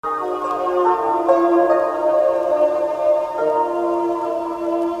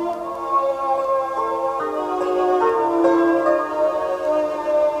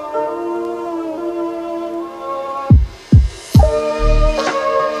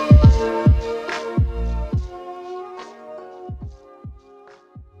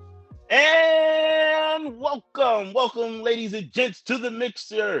welcome, ladies and gents, to the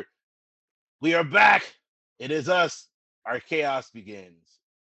mixer. We are back. It is us. Our chaos begins.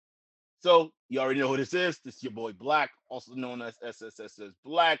 So, you already know who this is. This is your boy Black, also known as SSSS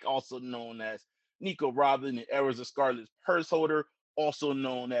Black, also known as Nico Robin and Errors of Scarlet's purse holder, also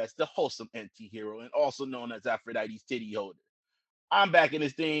known as the wholesome anti hero, and also known as Aphrodite's titty holder. I'm back in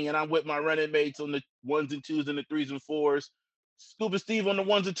this thing, and I'm with my running mates on the ones and twos and the threes and fours. Scuba Steve on the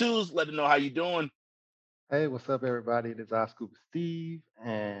ones and twos. Let them know how you doing. Hey, what's up, everybody? This is Scuba Steve,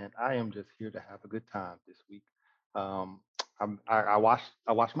 and I am just here to have a good time this week. Um, I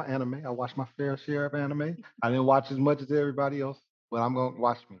watched my anime. I watched my fair share of anime. I didn't watch as much as everybody else, but I'm gonna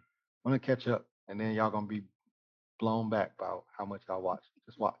watch me. I'm gonna catch up, and then y'all gonna be blown back by how much I watch.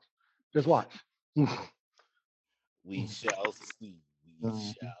 Just watch, just watch. We shall see. We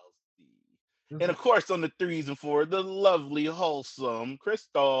Mhm. shall see. Just And of watch. course, on the threes and fours, the lovely, wholesome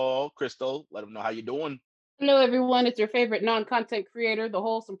Crystal. Crystal, let them know how you doing. Hello, everyone. It's your favorite non content creator, the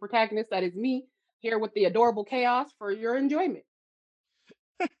wholesome protagonist that is me, here with the adorable chaos for your enjoyment.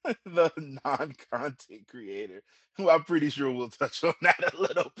 The non-content creator. Who I'm pretty sure we'll touch on that a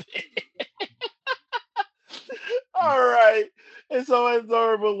little bit. All right. And so, as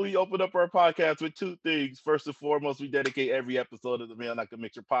normal, we open up our podcast with two things. First and foremost, we dedicate every episode of the Man Like a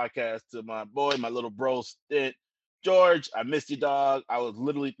Mixture podcast to my boy, my little bro, Stint. George, I missed you, dog. I was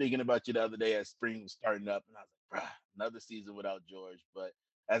literally thinking about you the other day as spring was starting up, and I was like, bruh, another season without George. But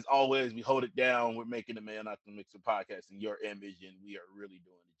as always, we hold it down. We're making the Man Like a Mixture podcast in your image, and we are really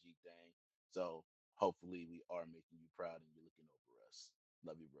doing the G thing. So, hopefully, we are making you proud and you're looking over us.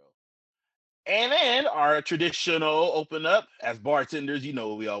 Love you, bro. And then our traditional open up as bartenders, you know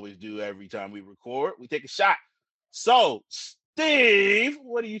what we always do every time we record. We take a shot. So, Steve,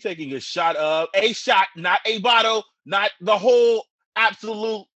 what are you taking a shot of? A shot, not a bottle, not the whole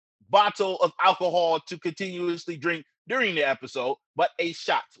absolute bottle of alcohol to continuously drink during the episode, but a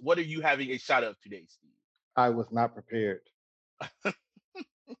shot. What are you having a shot of today, Steve? I was not prepared.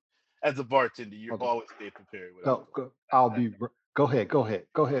 As a bartender, you Hold on. always stay prepared with Go, alcohol. go. Go ahead. Go ahead.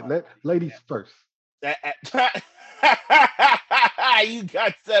 Go ahead. Let ladies first. That, you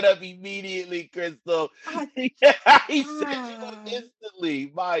got set up immediately, Crystal. Ah, He set you up ah.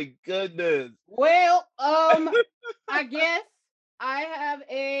 instantly. My goodness. Well, I guess I have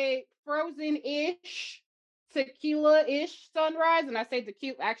a frozen ish, tequila ish sunrise. And I say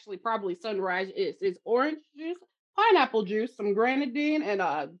tequila, actually, probably sunrise is. It's orange juice, pineapple juice, some grenadine, and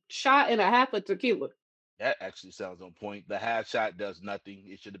a shot and a half of tequila. That actually sounds on point. The half shot does nothing.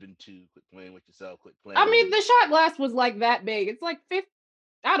 It should have been two. Quit playing with yourself. Quit I playing with mean, me. the shot glass was like that big. It's like 50.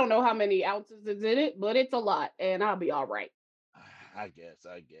 I don't know how many ounces is in it, but it's a lot, and I'll be all right. I guess.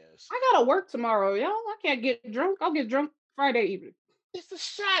 I guess. I gotta work tomorrow, y'all. I can't get drunk. I'll get drunk Friday evening. It's a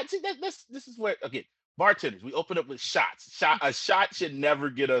shot. See, this is where okay. Bartenders, we open up with shots. A shot should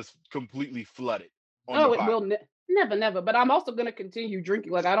never get us completely flooded on the Oh, it pot. will never, never. But I'm also gonna continue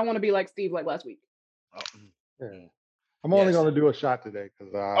drinking. Like I don't want to be like Steve like last week. Oh, Yeah. mm. I'm only Yes. gonna do a shot today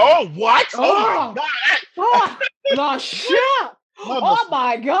because Oh, what? Oh my Oh, god! oh, the shit! Mother, Oh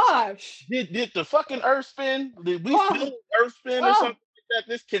my gosh! did the fucking Earth spin? Did we Oh, feel Earth spin or oh, something like that?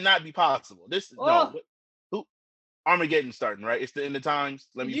 This cannot be possible. This no. oh! Who Armageddon starting right? It's the end of times.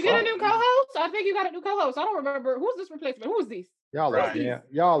 Let me You get a fucking. y'all new co-host? I think you got a new co-host. I don't remember who's this replacement. Who is this? y'all are Who's Right.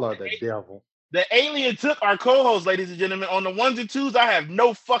 these? y'all are the devil. The alien took our co-host, ladies and gentlemen. On the ones and twos, I have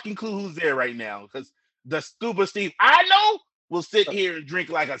no fucking clue who's there right now because the scuba Steve I know will sit here and drink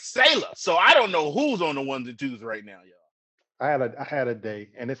like a sailor. So I don't know who's on the ones and twos right now, y'all. I had a day,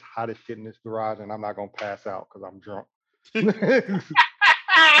 and it's hot as shit in this garage, and I'm not gonna pass out because I'm drunk.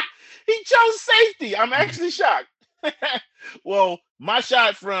 He chose safety. I'm actually shocked. Well, my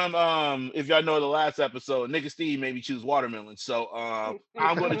shot from if y'all know the last episode, nigga Steve made me choose watermelon. So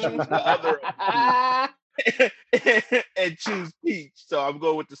I'm gonna choose the other of the and choose peach. So I'm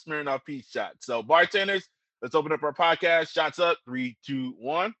going with the Smirnoff peach shot. So bartenders, let's open up our podcast. Shots up. 3, 2,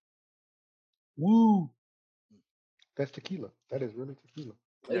 1. Woo! That's tequila. That is really tequila.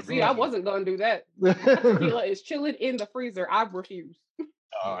 Never See, I tequila. wasn't gonna do that. My tequila is chilling in the freezer. I refuse.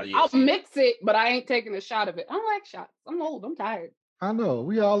 Yeah, I'll see. mix it, but I ain't taking a shot of it. I don't like shots. I'm old. I'm tired. I know.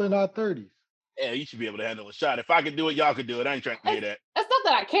 We all in our 30s. Yeah, you should be able to handle a shot. If I could do it, y'all could do it. I ain't trying to hear It's not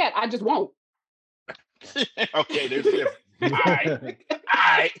that I can't. I just won't. that. Okay, there's a difference. All right.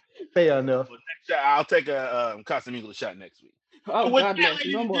 All right. Fair enough. Well, next shot, I'll take a Casamigo shot next week. Oh But with God, that, no,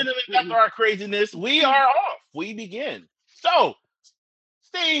 ladies no and more. gentlemen, after our craziness, we are off. We begin. So,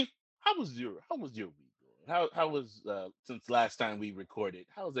 Steve, how was your week going? How was since last time we recorded?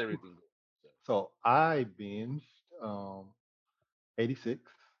 How's everything So I binged 86.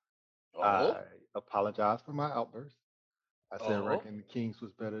 going? I Oh, apologize for my outburst. I said Oh, Ranking the Kings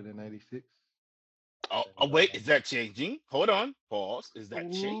was better than 86. oh, And oh, wait, is that changing? Hold on, pause. Is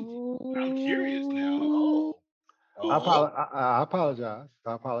that changing? I'm curious now. Ooh. Oh, oh, I apologize.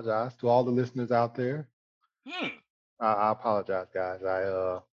 I apologize to all the listeners out there. hmm. I apologize, guys.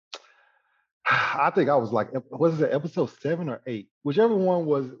 I think I was like, was it episode 7 or 8? Whichever one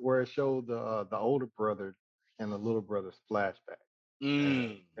was where it showed the older brother and the little brother's flashback,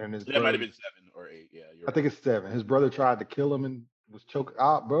 and Mm. and his That might have brother. been 7 or 8. Yeah, you're I right. think it's 7. His brother tried to kill him and was choking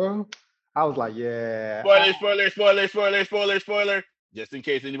out, bro. I was like, yeah, Spoiler, spoiler, spoiler, spoiler, spoiler, spoiler. Just in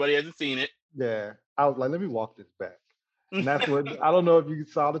case anybody hasn't seen it. yeah. I was like, let me walk this back. And that's what I don't know if you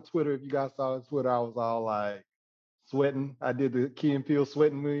saw the Twitter. If you guys saw the Twitter, I was all like sweating. I did the Key and Peele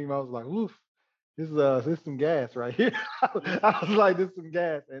sweating meme. I was like, oof, this is some gas right here. I was like, this is some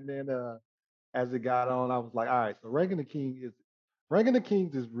gas. And then as it got on, I was like, all right, so Ranking the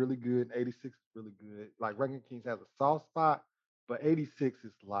Kings is really good. 86 is really good. Like Ranking the Kings has a soft spot, but 86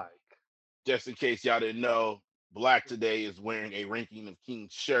 is like, Just in case y'all didn't know, Black today is wearing a Ranking of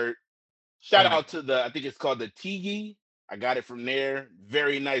Kings shirt. Shout and out to I think it's called the Tigi. I got it from there.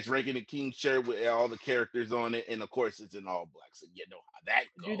 Very nice Ranking of Kings shirt with all the characters on it. And of course, it's in all black. So you know how that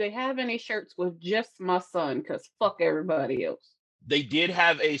Do they goes. have any shirts with just my son? Cause fuck everybody else. They did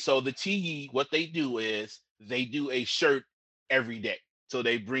have so the Tigi, what they do is they do a shirt every day. So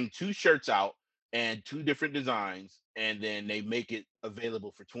they bring two shirts out and two different designs, and then they make it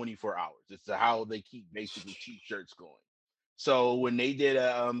available for 24 hours. It's how they keep basically two shirts going. So when they did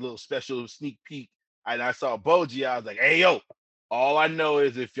a little special sneak peek, and I saw Boji, I was like, "Hey yo, all I know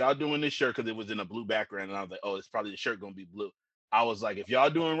is if y'all doing this shirt because it was in a blue background, and I was like, oh, it's probably the shirt gonna be blue. I was like, if y'all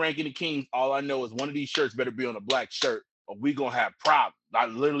doing Ranking the Kings, all I know is one of these shirts better be on a black shirt, or we gonna have problems. I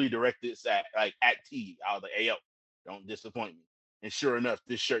literally directed this at T. I was like, hey yo, don't disappoint me. And sure enough,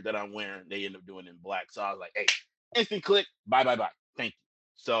 this shirt that I'm wearing, they end up doing in black. So I was like, hey, instant click, bye bye bye, thank you.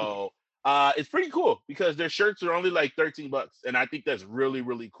 So it's pretty cool because their shirts are only like $13, and I think that's really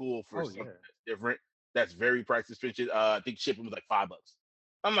really cool for oh something yeah. that's different. That's very price expensive. I think shipping was like $5.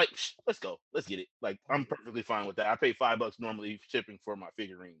 I'm like, let's go, let's get it. Like, Oh I'm yeah. perfectly fine with that. I pay $5 normally shipping for my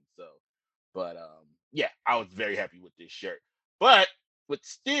figurines. So, but yeah, I was very happy with this shirt. But with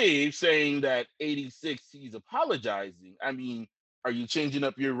Steve saying that 86, he's apologizing. I mean, are you changing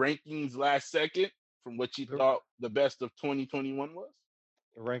up your rankings last second from what you The, thought the best of 2021 was?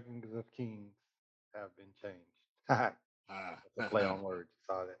 the rankings of Kings have been changed. That's a play on words.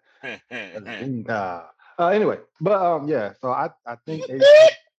 You saw that. Zinga. Anyway, but yeah. So I think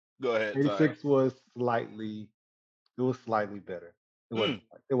Go ahead, sorry. 86 was slightly better. Mm,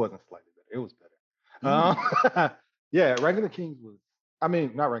 It wasn't slightly better. It was mm, better. Yeah, Ranking the Kings was. I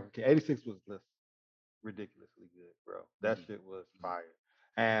mean, not Ranking King. 86 was just ridiculously good, bro. That mm, shit was mm. fire.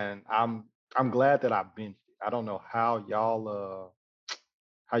 And I'm glad that I binged it. I don't know how y'all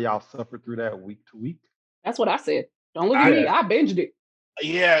suffered through that week to week. That's what I said. Don't look at I me. Yeah. I binged it.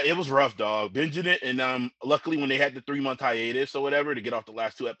 Yeah, it was rough, dog. Binging it, and luckily when they had the 3 month hiatus or whatever to get off the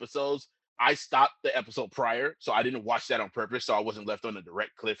last two episodes, I stopped the episode prior, so I didn't watch that on purpose, so I wasn't left on a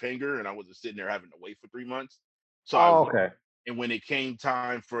direct cliffhanger, and I wasn't sitting there having to wait for 3 months. So Oh, okay. and when it came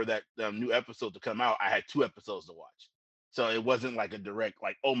time for that new episode to come out, I had two episodes to watch, so it wasn't like a direct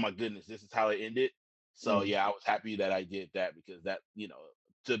like, oh my goodness, this is how it ended. So Mm. yeah, I was happy that I did that because that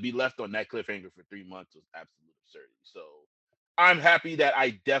to be left on that cliffhanger for 3 months was absolute absurdity. So I'm happy that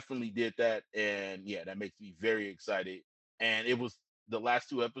I definitely did that, and yeah, that makes me very excited. And it was the last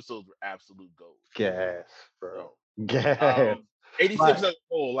two episodes were absolute gold. Gas, So, bro. Gas. 86 Like, as a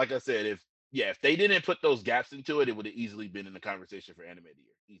whole, like I said, if they didn't put those gaps into it, it would have easily been in the conversation for anime of the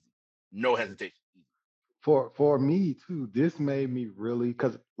year. Easy, no hesitation. Easy. for me too, this made me really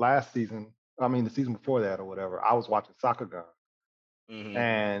because last season, I mean the season before that or whatever, I was watching Sakugan. Hmm.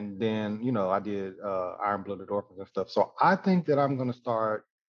 And then, I did Iron Blooded Orphans and stuff. So I think that I'm gonna start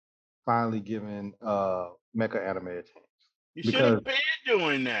finally giving mecha anime a chance. You should Because have been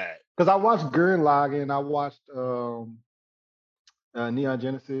doing that. I watched Gurren Lagann, I watched Neon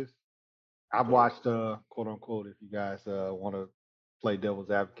Genesis. I've Cool. watched quote unquote, if you guys want to play devil's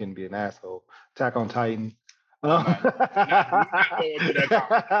advocate and be an asshole, Attack on Titan. I'm not.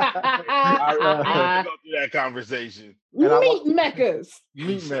 We're not going through that conversation. I refuse to Uh, go through that conversation. and I Meat mechas.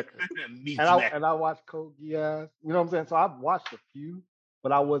 Meat Mechas. Meets Mac. And I watched Code Geass. You know what I'm saying? So I've watched a few,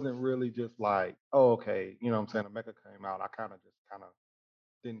 but I wasn't really just like, oh, okay. You know what I'm saying? The Mecha came out. I kind of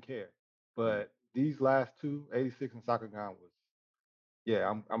didn't care. But these last two, 86 and Sakugan was, yeah,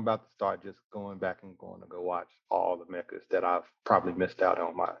 I'm about to start just going back and going to go watch all the mechas that I've probably missed out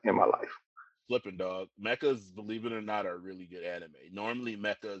on in my life. flipping, dog. Mechas, believe it or not, are really good anime. Normally,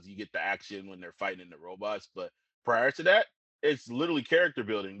 mechas, you get the action when they're fighting the robots, but prior to that, it's literally character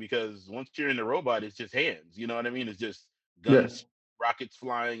building because once you're in the robot, it's just hands. You know what I mean? It's just guns, Yes. rockets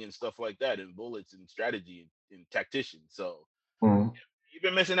flying, and stuff like that, and bullets and strategy and tactician. So Mhm. you've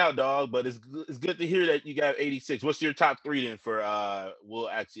been missing out, dog. But it's good to hear that you got 86. What's your top three then for? We'll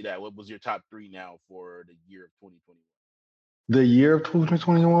ask you that. What was your top three now for the year of 2021? The year of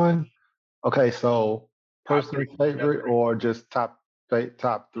 2021. Okay, so Top personal three. favorite or just top You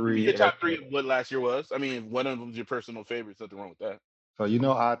can three? get top three of what last year was. I mean, one of them's your personal favorite. Nothing wrong with that. So you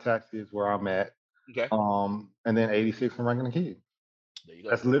know, Odd Taxi is where I'm at. Okay, And then 86 from Ranking the Kid. there you go.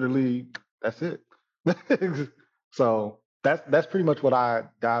 That's literally that's it. So that's pretty much what I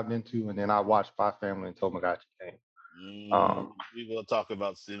dived into, and then I watched Spy Family until Tomogachi came. Um, We will talk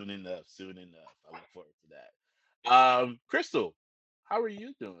about soon enough. Soon enough. I look forward to that. Crystal, how are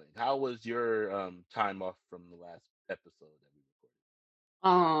you doing? How was your time off from the last episode that we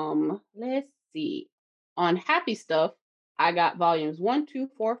Let's see. On Happy Stuff, I got volumes 1, 2,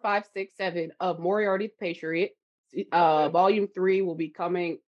 4, 5, 6, 7 of Moriarty the Patriot. recorded? Okay. Volume 3 will be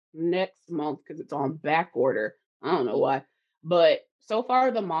coming next month because it's on back order. I don't know why. But so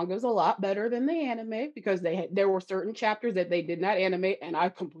far the manga's a lot better than the anime because there were certain chapters that they did not animate, and I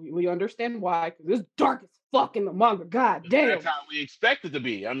completely understand why, because it's dark as fuck in the manga. God damn. That's how we expect it to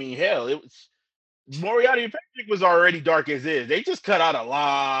be. I mean, hell, it was Moriarty and Patrick was already dark as is. They just cut out a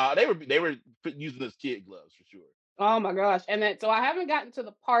lot. They were using those kid gloves for sure. Oh my gosh. And then so I haven't gotten to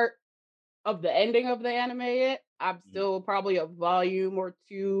the part of the ending of the anime yet. I'm still probably a volume or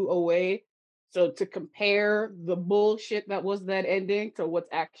two away. So to compare the bullshit that was that ending to what's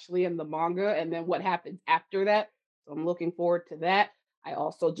actually in the manga and then what happens after that. So I'm looking forward to that. I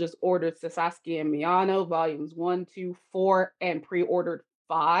also just ordered Sasaki and Miyano volumes 1, 2, 4 and pre-ordered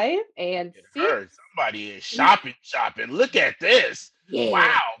 5 and It 6. hurts. Somebody is shopping. Look at this. Yeah.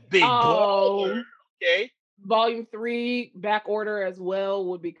 Wow, big baller. Okay. Volume 3 back order as well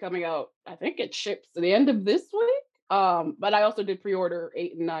would be coming out. I think it ships to the end of this week. But I also did pre-order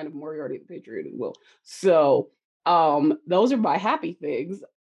 8 and 9 of Moriarty the Patriot as well. So those are my happy things.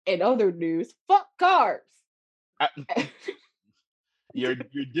 In other news, fuck cars. Your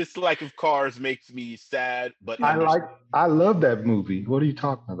dislike of cars makes me sad, but I love that movie. What are you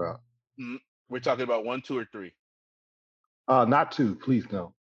talking about? We're talking about 1, 2, or 3. Not 2, please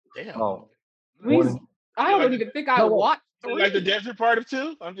no. Damn. Oh, I don't even think I watched 3. Like the desert part of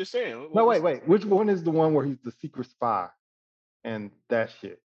 2? I'm just saying. No, wait. Which one is the one where he's the secret spy and that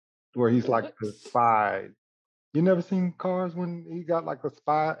shit? Where he's like the spy. You never seen Cars when he got like a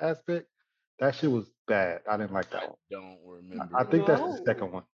spy aspect? That shit was bad. I didn't like that one. Don't remember. I think that's the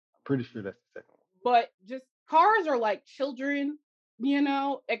second one. I'm pretty sure that's the second one. But just cars are like children, you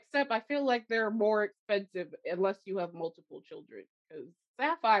know, except I feel like they're more expensive unless you have multiple children. Because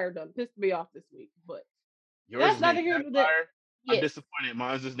Sapphire done pissed me off this week, but Yours that's is not named here to Sapphire? Yes. I'm disappointed.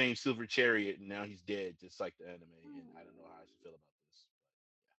 Mine's just named Silver Chariot, and now he's dead, just like the anime. And I don't know how I should feel about this.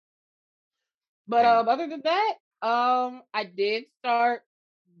 But other than that, I did start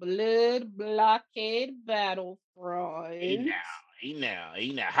Blood Blockade Battlefront. Hey now.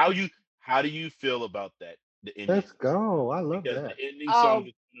 How do you feel about that? The ending. Let's go. I love because that. the ending song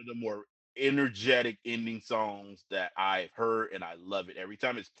is one of the more energetic ending songs that I've heard, and I love it. Every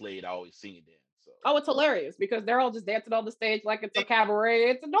time it's played, I always sing it in. So. Oh, it's hilarious because they're all just dancing on the stage like it's a cabaret.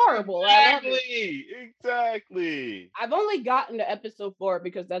 It's adorable. I love it. Exactly. I've only gotten to episode 4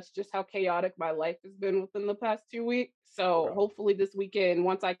 because that's just how chaotic my life has been within the past 2 weeks. So hopefully this weekend,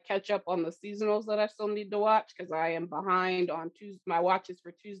 once I catch up on the seasonals that I still need to watch, because I am behind on my watches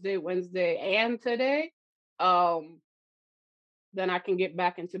for Tuesday, Wednesday, and today. Then I can get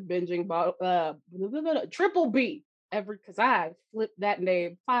back into binging Triple B because I flipped that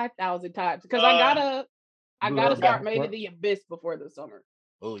name 5,000 times because I gotta start maybe the Abyss before the summer.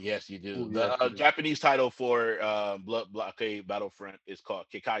 Oh yes, you do. The Japanese title for Blood Blockade Battlefront is called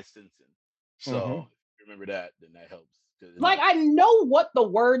Kekai Sensen. So if you remember that, then that helps. Like I know what the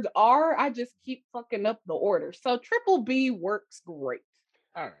words are, I just keep fucking up the order. So Triple B works great.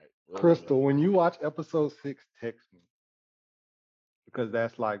 All right, Crystal, when you watch episode 6, text me because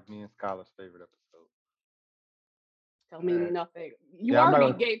that's like me and Skylar's favorite episode. Tell me nothing. You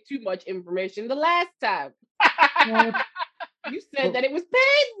already gave too much information the last time. You said that it was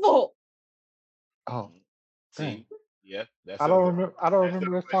painful. Oh, see, yeah. I don't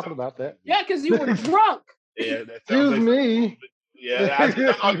remember us talking about that. Yeah, because you were drunk. Yeah, that excuse me. Yeah,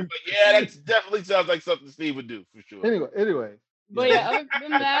 that definitely sounds like something Steve would do for sure. Anyway, But yeah, other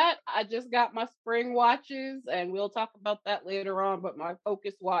than that, I just got my spring watches, and we'll talk about that later on. But my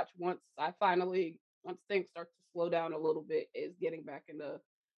focus watch, once things start to slow down a little bit, is getting back into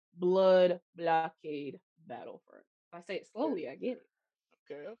Blood Blockade Battlefront. If I say it slowly, I get it.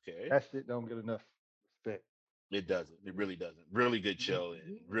 Okay. That shit don't get enough respect. It doesn't. It really doesn't. Really good show and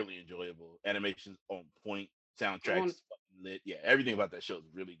Mhm. really enjoyable. Animations on point. I wanted, Soundtracks fucking lit. Yeah, everything about that show is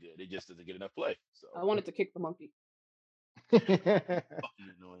really good. It just doesn't get enough play. So I wanted to kick the monkey. fucking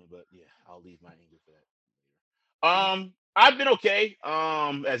annoying, but yeah, I'll leave my anger for that later. I've been okay.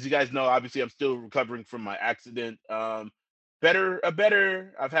 As you guys know, obviously I'm still recovering from my accident. I've had a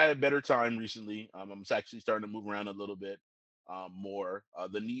better time recently. I'm actually starting to move around a little bit more.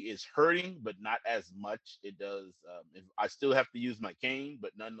 The knee is hurting, but not as much. It does. I still have to use my cane,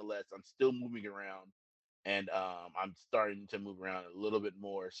 but nonetheless, I'm still moving around, and I'm starting to move around a little bit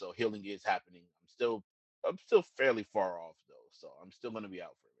more. So healing is happening. I'm still fairly far off though, so I'm still going to be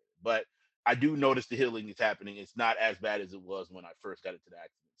out for a minute. But I do notice the healing is happening. It's not as bad as it was when I first got into the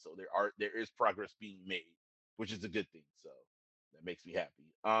accident. So there is progress being made, which is a good thing. So that makes me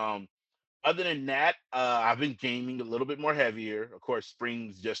happy. Other than that, I've been gaming a little bit more heavier. Of course,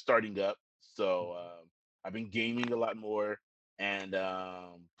 spring's just starting up, so I've been gaming a lot more and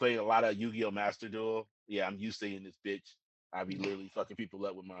playing a lot of Yu-Gi-Oh! Master Duel. Yeah, I'm used to in this bitch. I be literally fucking people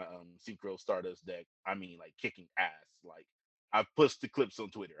up with my Synchro Stardust deck. I mean, like kicking ass. Like I've posted clips on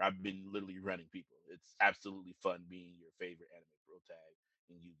Twitter. I've been literally running people. It's absolutely fun being your favorite anime pro tag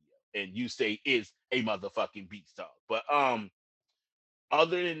in Yu-Gi-Oh! And you say is a motherfucking beast dog. But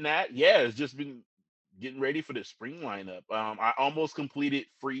other than that, yeah, it's just been getting ready for the spring lineup. I almost completed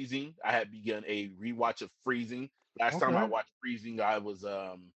Freezing. I had begun a rewatch of Freezing. Last time I Okay. watched Freezing, I was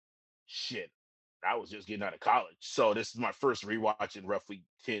shit. I was just getting out of college. So this is my first rewatch in roughly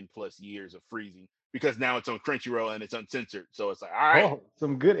 10 plus years of Freezing because now it's on Crunchyroll and it's uncensored. So it's like, all right, Oh,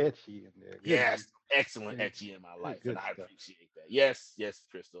 some good etchy in there. yes, excellent Good, etchy in my good, life, and good I stuff. appreciate that. Yes, yes,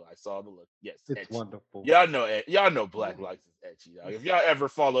 Crystal, I saw the look. Yes, It's etchy. wonderful. Y'all know Black likes is etchy. Dog.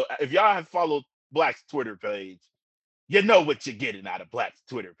 If y'all have followed Black's Twitter page, you know what you're getting out of Black's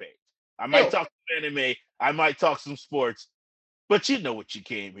Twitter page. I might Filth. talk some anime, I might talk some sports, but you know what you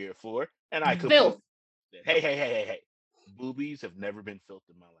came here for, and I completely. Filth. Hey. Boobies have never been filth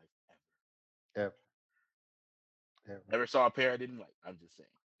in my life ever. Ever, ever. Never saw a pair I didn't like. I'm just saying.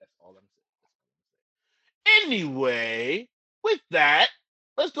 That's all I'm saying. Anyway, with that,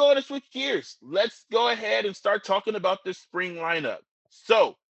 let's go ahead and switch gears. Let's go ahead and start talking about this spring lineup.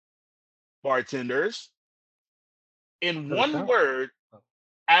 So, bartenders, in Cut us one out. word, Oh,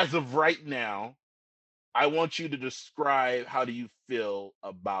 as of right now, I want you to describe how do you feel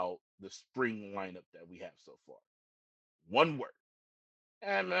about the spring lineup that we have so far. One word.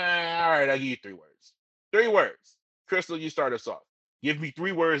 And all right, I'll give you 3 words. 3 words. Crystal, you start us off. Give me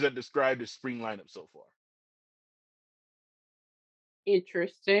 3 words that describe the spring lineup so far.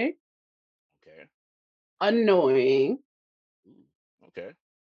 Interesting. Okay. Annoying. Ooh, okay.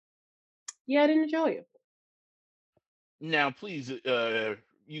 Yet enjoyable. Now, please,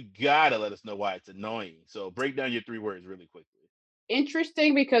 you gotta let us know why it's annoying. So break down your 3 words really quickly.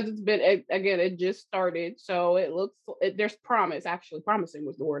 Interesting because again, it just started, so there's promise. Actually, promising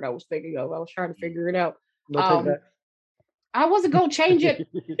was the word I was thinking of. I was trying to figure it out. no take Um, that. I wasn't gonna change it.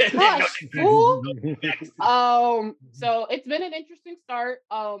 Yeah, no, Hush, fool. next. So it's been an interesting start.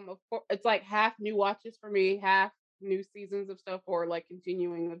 It's like half new watches for me, half new seasons of stuff, or like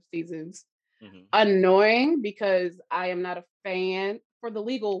continuing of seasons. Mhm. Annoying because I am not a fan for the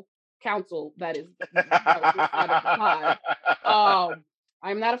legal counsel that is this side of the pod.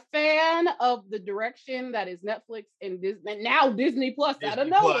 I'm not a fan of the direction that is Netflix and now Disney Plus out of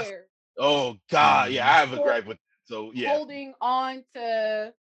Disney Plus. nowhere Oh God, yeah, I have a gripe with that. So yeah, holding on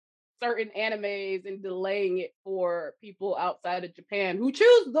to certain animes and delaying it for people outside of Japan who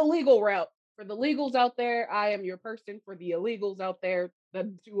choose the legal route. For the legals out there, I am your person. For the illegals out there,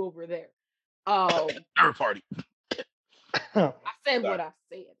 the two over there. third party. I said Sorry. what I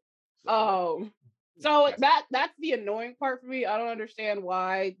said. Sorry. So Yes. that's the annoying part for me. I don't understand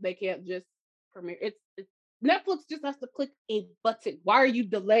why they can't just premiere. It's Netflix just has to click a button. Why are you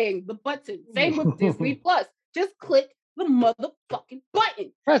delaying the button? Same with Disney Plus. Just click the motherfucking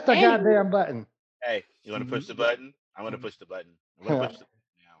button. Press the Anyway. goddamn button. Hey, you want to push the button? I want to push the button. I'm gonna push the button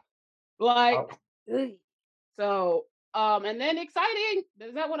now. Like, Oh, ugh. So, and then exciting.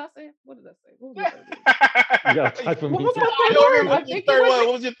 Is that what I said? What did I say? What was my third word? you gotta type them What in. was my I third don't word? remember I your think third it one. was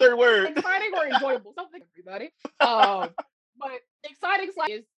What was your third word? exciting or enjoyable. Something, everybody. But exciting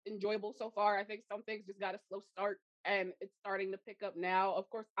is enjoyable so far. I think some things just got a slow start. and it's starting to pick up now. Of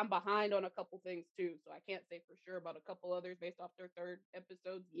course, I'm behind on a couple things too, so I can't say for sure about a couple others based off their third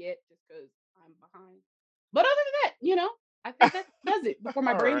episodes yet, just because I'm behind. But other than that, I think that does it before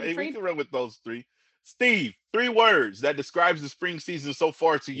my All brain right, we betrays can me. run with those three. Steve, 3 words that describes the spring season so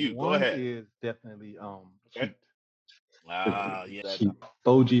far to you. Go One ahead. is definitely Okay. cute. Ah, yeah. Cute.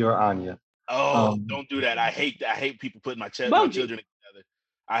 Boji or Anya. Oh, Um, don't do that. I hate people putting my Boji. children together.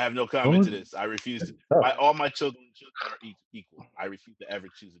 I have no comment to Boji. this. I refuse to. Oh, All my children are equal. I refuse to ever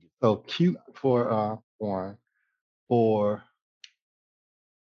choose against. so cute for one. For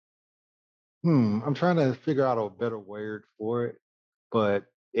I'm trying to figure out a better word for it, but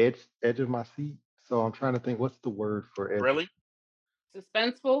edge of my seat. So I'm trying to think what's the word for edge of Really?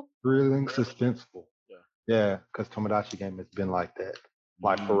 Suspenseful. thrilling, suspenseful. Yeah. Yeah, because Tomodachi game has been like that.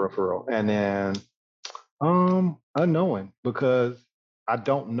 Like Mm. for real. And then unknowing because I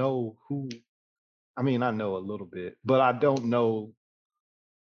don't know who I mean, I know a little bit, but I don't know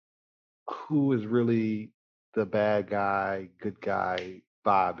who is really the bad guy, good guy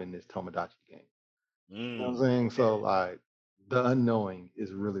vibe in this Tomodachi game. You know what I'm Mm. saying? So like the unknowing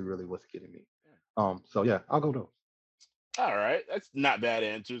is really, really what's getting me. So yeah, I'll go those. All right, that's not bad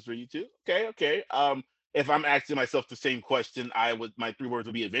answers for you two. Okay, okay. If I'm asking myself the same question, my 3 words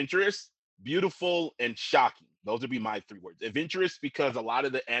would be adventurous, beautiful, and shocking. Those would be my 3 words. Adventurous because a lot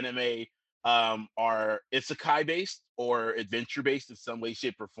of the anime are isekai based or adventure based in some way,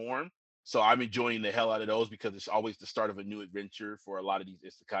 shape, or form. So I'm enjoying the hell out of those because it's always the start of a new adventure for a lot of these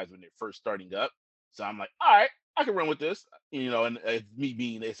isekais when they're first starting up. So I'm like, all right, I can run with this, and me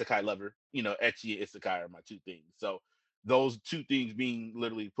being an isekai lover, ecchi and isekai are my two things. So those two things being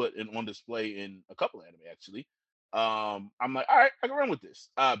literally put on display in a couple of anime actually. I'm like, all right, I can run with this.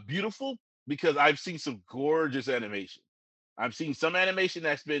 Beautiful because I've seen some gorgeous animation. I've seen some animation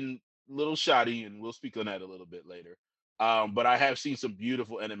that's been a little shoddy, and we'll speak on that a little bit later. But I have seen some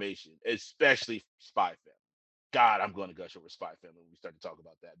beautiful animation, especially Spy Family. God, I'm going to gush over Spy Family when we start to talk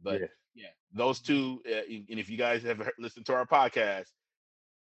about that. But Yeah. yeah, those two, and if you guys have listened to our podcast,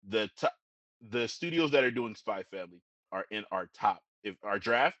 the top, the studios that are doing Spy Family are in our top. If our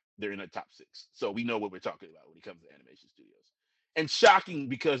draft, they're in the top 6. So we know what we're talking about when it comes to animation studios. And shocking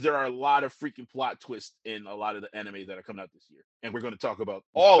because there are a lot of freaking plot twists in a lot of the animes that are coming out this year. And we're going to talk about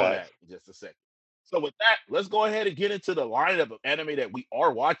all of that Facts. in just a second. So with that, let's go ahead and get into the lineup of anime that we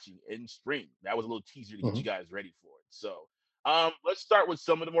are watching in spring. That was a little teaser to get Hmm. you guys ready for it. So let's start with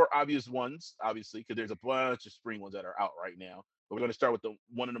some of the more obvious ones, obviously, because there's a bunch of spring ones that are out right now. But we're going to start with the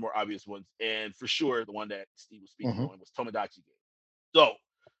one of the more obvious ones, and for sure, the one that Steve was speaking Hmm. on was Tomodachi Game. So,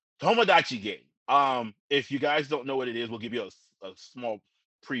 Tomodachi Game. If you guys don't know what it is, we'll give you a small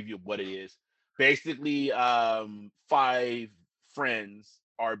preview of what it is. Basically, 5 friends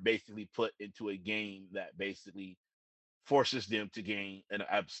are basically put into a game that basically forces them to gain an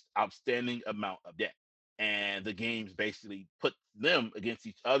outstanding amount of debt. And the games basically put them against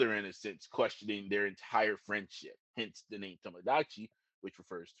each other in a sense, questioning their entire friendship. Hence the name Tomodachi, which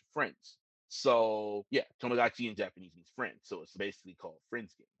refers to friends. So yeah, Tomodachi in Japanese means friend. So it's basically called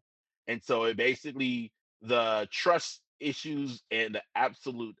Friends Game. And so it basically the trust issues and the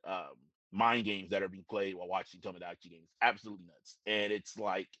absolute mind games that are being played while watching Tomodachi games, absolutely nuts. And it's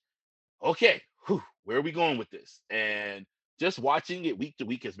like okay, where are we going with this? And just watching it week to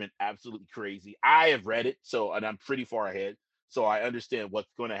week has been absolutely crazy. I have read it, and I'm pretty far ahead, so I understand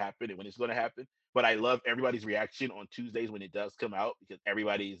what's going to happen and when it's going to happen. But I love everybody's reaction on Tuesdays when it does come out because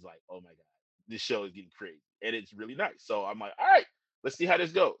everybody's like, "Oh my god, this show is getting crazy," and it's really nice. So I'm like, "All right, let's see how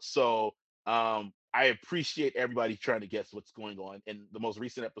this goes." So I appreciate everybody trying to guess what's going on. And the most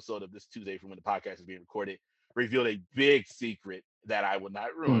recent episode of this Tuesday, from when the podcast is being recorded, revealed a big secret that I will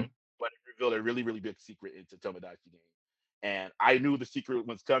not ruin, but it revealed a really, really big secret into Tomodachi game. And I knew the secret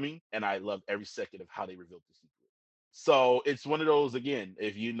was coming, and I loved every second of how they revealed the secret. So it's one of those again.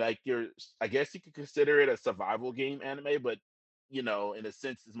 If you like I guess you could consider it a survival game anime, but in a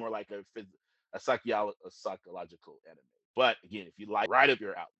sense, it's more like a psychological anime. But again, if you like, right up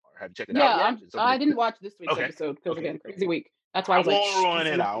your alley. Have you checked it out Yeah, yet? It's something I didn't watch this week's okay. episode because Okay. again, crazy week. That's why I I was like, won't shh, ruin don't say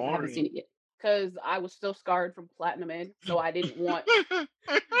it. I nothing. I won't haven't ruin seen it yet because I was still scarred from Platinum End, so I didn't want.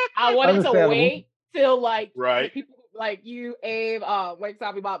 I wanted to Understandable. wait till like the right. people like you, Abe, Wake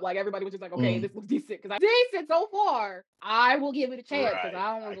Sabi Bob, like everybody was just like, okay, Mm. this looks decent because I decent so far. I will give it a chance because Right.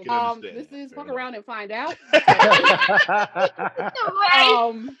 I don't I want to can go. understand This that. is Fair fuck enough. around and find out. right.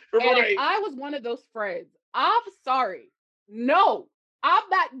 And if Right. I was one of those friends, I'm sorry. No, I'm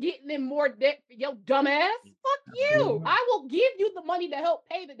not getting in more debt for your dumbass. Fuck you. I will give you the money to help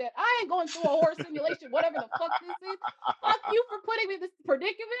pay the debt. I ain't going through a horror simulation, whatever the fuck this is. Fuck you for putting me in this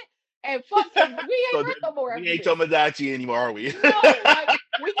predicament. And fuck them. We So ain't with no more we after ain't this. Tomodachi anymore, are we? No, like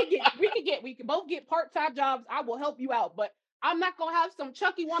we can both get part-time jobs. I will help you out, but I'm not gonna have some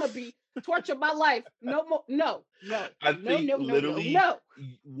Chucky wannabe torture my life. No more. No. I think literally No.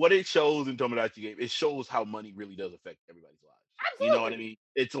 what it shows in Tomodachi Game, it shows how money really does affect everybody's lives. Absolutely. You know what I mean?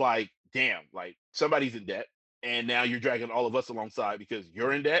 It's like, damn, like somebody's in debt, and now you're dragging all of us alongside because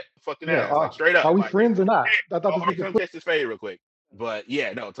you're in debt. Fucking ass, like straight up. Are we like, friends or not? I thought this or was come catch this fade real quick. But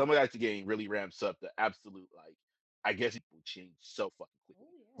yeah, no, Tomodachi Game really ramps up the absolute like. I guess it will change so fucking quickly.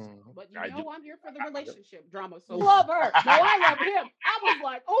 But I you know do. I'm here for the relationship drama. So love her. No, I love him. I was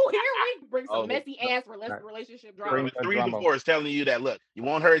like, oh, here we bring some messy ass relationship drama. But 3 to 4 is telling you that look, you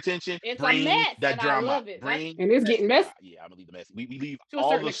want her attention, It's bring a mess, that and drama. I love it. Bring And it's getting messy. Yeah, I'm gonna leave the mess. We leave To a all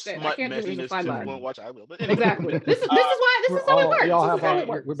certain the extent. I smut can't do it. messiness Fine to line. the watch. I will. But anyway, Exactly. This is why it works. Y'all This have is how it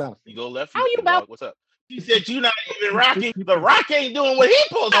works. we're balanced. you go left. How you dog. about- What's up? He said you not even rocking. The Rock ain't doing what he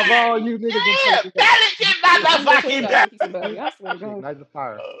supposed to Of do. all you niggas, Yeah, that is motherfucking bad. I swear to God. ignite the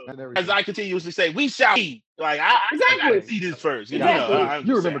fire. As I continuously say, we shall see. Like I Exactly. gotta see this first. You Exactly. know, I'm You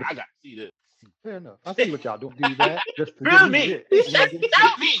just remember saying, I gotta see this. Fair enough. I see what y'all do that. Just to Feel get me. hit.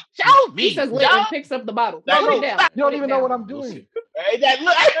 Show me. He says lit and picks up the bottle. That- Put it down. You don't Put it even know down. what I'm We'll doing. see. Hey, that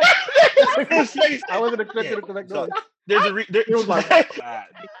look. His face. I wasn't expecting it to make So, noise. there's a It was like-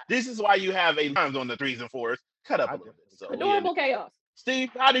 this is why you have 8 times on the 3s and 4s. Cut up a little bit. So, Adorable chaos. Steve,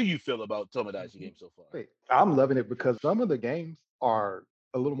 how do you feel about Tomodachi Game so far? Wait, I'm loving it because some of the games are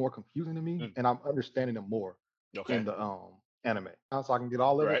a little more confusing to me, Mm. and I'm understanding them more Okay. in the anime. So I can get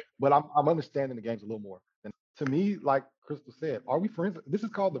all of Right. it, but I'm understanding the games a little more. And to me, like Crystal said, are we friends? This is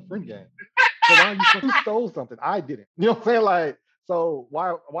called the friend game. So why are you who stole something? I didn't. You know what I'm saying? Like, so why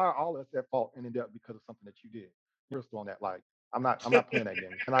are all of us at fault and in debt because of something that you did? Crystal on that, like, I'm not playing that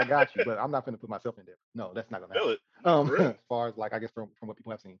game, and I got you, but I'm not going to put myself in there. No, that's not going to happen. Feel it. Really? As far as like, I guess from what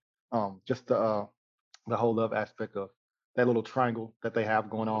people have seen, just the whole love aspect of that little triangle that they have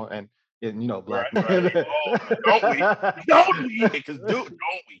going on, and you know, black. Right. Oh, don't we? Because don't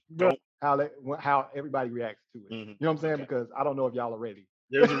we? Don't. How everybody reacts to it. Mhm. You know what I'm saying? Okay. Because I don't know if y'all are ready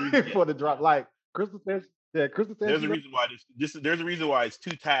There's a reason. for the drop. Like Crystal says, Crystal says. There's a reason why there's a reason why it's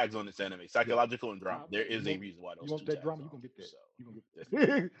 2 tags on this anime, psychological and drama. There is a You reason why those You want 2 that tags drama? are You on gonna get there, that. so. You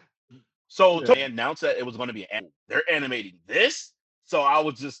gonna get that. So Yeah. they announced that it was going to be they're animating this. So I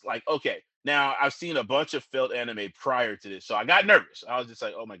was just like, okay. Now I've seen a bunch of failed anime prior to this, so I got nervous. I was just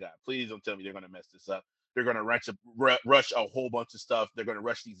like, oh my god, please don't tell me they're going to mess this up. They're going to rush a whole bunch of stuff. They're going to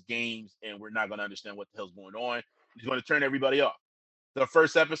rush these games, and we're not going to understand what the hell's going on. It's going to turn everybody off. The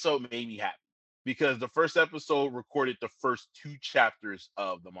first episode made me happy because the first episode recorded the first 2 chapters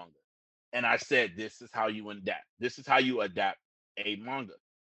of the manga, and I said, this is how you adapt. This is how you adapt a manga.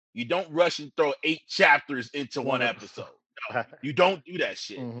 You don't rush and throw 8 chapters into one episode. No, you don't do that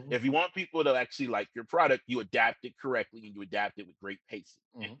shit. Mhm. If you want people to actually like your product, you adapt it correctly and you adapt it with great pacing.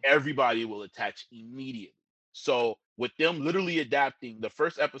 And everybody will attach immediately. So with them literally adapting, the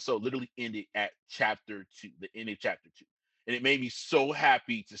first episode literally ended at chapter 2, the end of chapter 2. And it made me so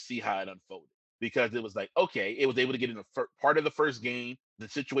happy to see how it unfolded because it was like, okay, it was able to get in the part of the first game, the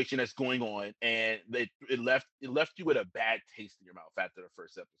situation that's going on, and it left you with a bad taste in your mouth after the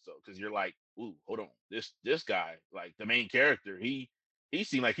first episode because you're like, ooh, hold on, this guy, like the main character, he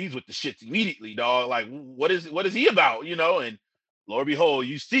seemed like he's with the shits immediately, dog. Like, what is he about, you know? And lo and behold,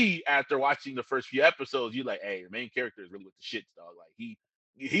 you see after watching the first few episodes, you're like, hey, the main character is really with the shits, dog. Like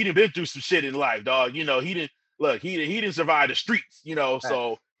he done been through some shit in life, dog. You know, he didn't survive the streets, you know.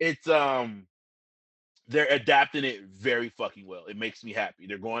 So it's they're adapting it very fucking well. It makes me happy.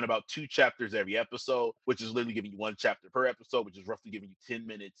 They're going about 2 chapters every episode, which is literally giving you 1 chapter per episode, which is roughly giving you 10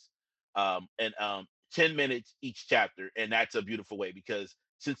 minutes. 10 minutes each chapter. And that's a beautiful way because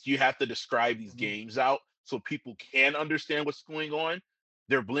since you have to describe these games out so people can understand what's going on,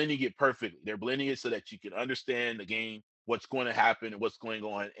 they're blending it perfectly. They're blending it so that you can understand the game, what's going to happen and what's going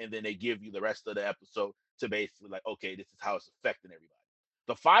on. And then they give you the rest of the episode to basically like, okay, this is how it's affecting everybody.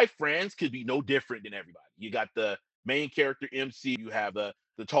 The 5 friends could be no different than everybody. You got the main character MC, you have the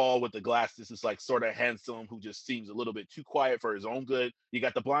tall with the glasses, is like sort of handsome, who just seems a little bit too quiet for his own good. You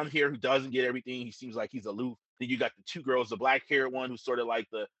got the blonde hair who doesn't get everything. He seems like he's aloof. Then you got the 2 girls, the black haired one who's sort of like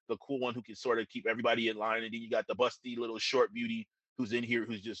the cool one who can sort of keep everybody in line. And then you got the busty little short beauty who's in here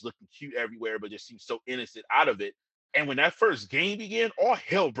who's just looking cute everywhere, but just seems so innocent out of it. And when that first game began, all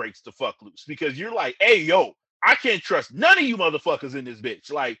hell breaks the fuck loose because you're like, hey, yo, I can't trust none of you motherfuckers in this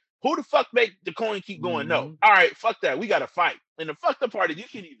bitch. Like, who the fuck make the coin keep going? No. All right, fuck that. We got to fight. And the fucked up part is you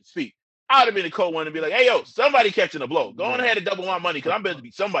can't even speak. I would have been the cold one and be like, hey, yo, somebody catching a blow. Go on ahead and double my money because I'm better to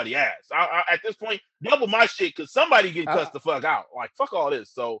be somebody's ass. I, at this point, double my shit because somebody getting cussed the fuck out. Like, fuck all this.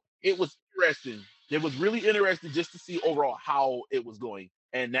 So it was interesting. It was really interesting just to see overall how it was going.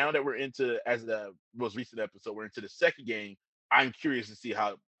 And now that we're into, as the most recent episode, we're into the second game. I'm curious to see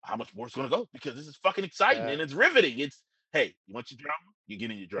how much more it's going to go, because this is fucking exciting That and it's riveting. It's, hey, you want your drama, you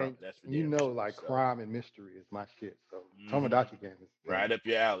get in your drama. and That's for you damn know, sure. like So, crime and mystery is my shit. So mhm, Tomodachi game is right up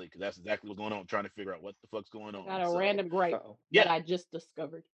your alley, because that's exactly what's going on. I'm trying to figure out what the fuck's going I on. got a So random gripe oh. yeah. that I just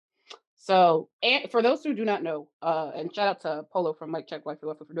discovered. So, and for those who do not know, and shout out to Polo from Mike Check Life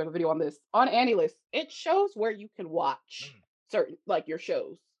for doing a video on this on AniList. It shows where you can watch certain like your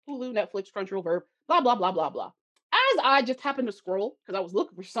shows, Hulu, Netflix, Crunchyroll, Verb, blah blah blah blah blah. As I just happened to scroll because I was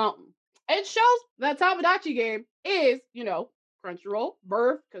looking for something, it shows that Tamagotchi game is Crunchyroll,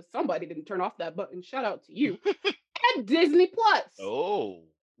 Verve, because somebody didn't turn off that button. Shout out to you, and Disney Plus. Oh, Is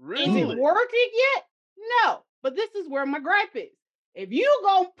it really? working yet? No. But this is where my gripe is. If you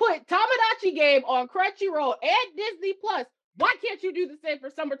gonna put Tamagotchi game on Crunchyroll and Disney Plus, why can't you do the same for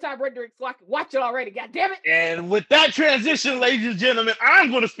summertime rendering so I can watch it already? God damn it! And with that transition, ladies and gentlemen, I'm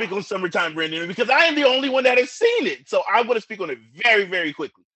going to speak on summertime rendering because I am the only one that has seen it. So I'm going to speak on it very, very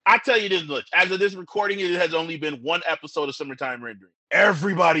quickly. I tell you this much: as of this recording, it has only been one episode of summertime rendering.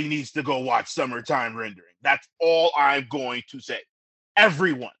 Everybody needs to go watch summertime rendering. That's all I'm going to say.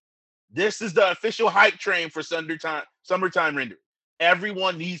 Everyone. This is the official hype train for summertime rendering.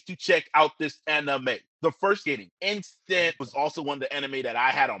 Everyone needs to check out this anime. The first getting instant was also one of the anime that I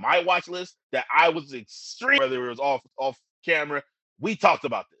had on my watch list that I was extreme, whether it was off camera. We talked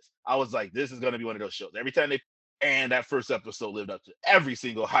about this. I was like, this is gonna be one of those shows. Every time they, and that first episode lived up to every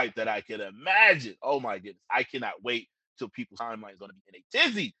single hype that I could imagine. Oh my goodness. I cannot wait till people's timeline is gonna be in a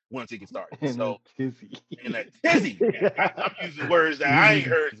tizzy once it gets started. And a So tizzy. and a tizzy. I'm using words that I ain't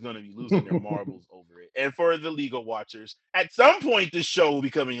heard is going to be losing their marbles over it. And for the legal watchers, at some point this show will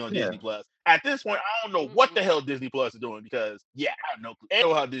be coming on Yeah. Disney Plus. At this point, I don't know what the hell Disney Plus is doing because yeah, I have no clue. I don't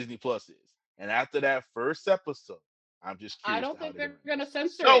know how Disney Plus is. And after that first episode, I'm just I curious don't to how think they're they're going gonna to.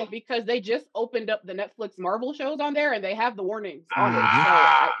 censor So it because they just opened up the Netflix Marvel shows on there and they have the warnings on it. So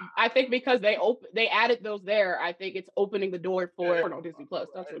ah, I think because they added those there, I think it's opening the door for porn on Disney Plus.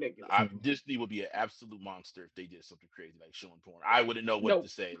 That's ridiculous. Disney would be an absolute monster if they did something crazy like showing porn. I wouldn't know what No. to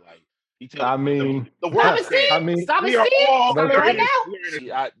say. Like he tells I mean, the Stop world it, saying I Steve! mean, Stop it, we are Steve! all Stop it right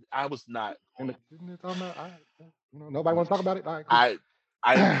now! I was not and going. it's on the, nobody want to talk about it. All right, cool.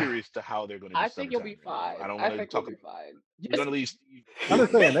 I am curious to how they're going to do I think you'll summertime be rendering. fine. I don't I want to think you'll talk. be fine. We're going Just to leave Steve. I'm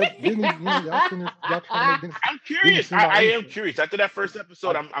just saying that Disney, y'all trying to make Disney, I'm Disney curious. seem like I am innocent. curious. After that first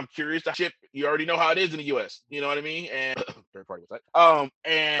episode, Like, I'm curious to ship. You already know how it is in the U.S. You know what I mean? And third party website.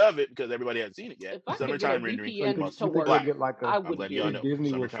 And love it because everybody hasn't seen it yet. if I could get a Summertime rendering so you VPN think must to you think work, they'll black. get like I I'm would letting do y'all think it. know. Disney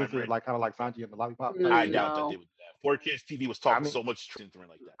will Summertime censor it rendering. like kind of like Sanji and the Lollipop type I thing? doubt that No. they would do that. 4Kids TV was I talking mean, so much censoring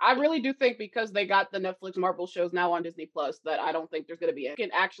like that. I really do think because they got the Netflix Marvel shows now on Disney Plus that I don't think there's going to be. You can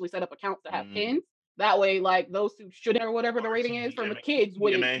actually set up accounts to have pins. That way, like those who shouldn't or whatever the rating is from the kids,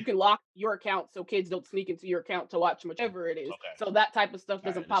 when you can lock your account so kids don't sneak into your account to watch whichever it is. Okay. So that type of stuff I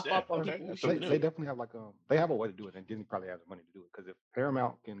doesn't pop understand. up on Okay, people's that's they, something TV. they new. definitely have like they have a way to do it, and Disney probably has the money to do it because if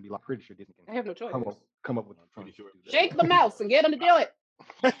Paramount can be like, pretty sure Disney I can have no choice. come up with I'm the pretty funds sure. to do that. Shake the mouse and get them to do it.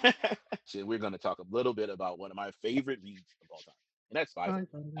 Shit, we're going to talk a little bit about one of my favorite reads of all time, and that's Spy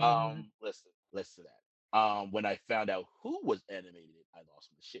Family. Listen to that. When I found out who was animated it, I lost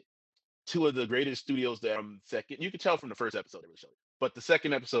my shit. Two of the greatest studios that second. You could tell from the first episode they were showing, but the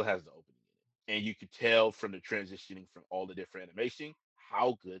second episode has the opening in it, and you could tell from the transitioning from all the different animation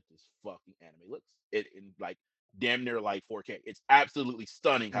how good this fucking anime looks. It in like damn near like 4K. It's absolutely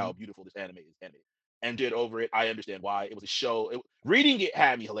stunning how beautiful this anime is animated. And did over it, I understand why it was a show. Reading it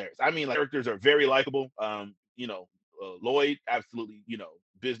had me hilarious. I mean, like characters are very likable. Lloyd, absolutely,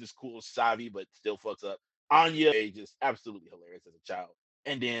 business cool, savvy, but still fucks up. Anya, just absolutely hilarious as a child.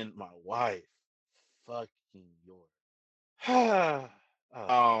 And then my wife, fucking Yor.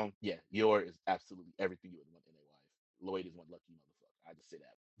 Yeah, Yor is absolutely everything you would want in a wife. Lloyd is one lucky motherfucker. I just say that.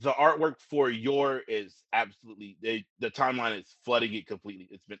 The artwork for Yor is absolutely the timeline is flooding it completely.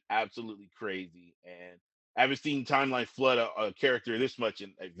 It's been absolutely crazy, and I haven't seen timeline flood a character this much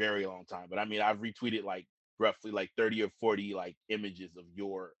in a very long time. But I mean, I've retweeted like roughly like 30 or 40 like images of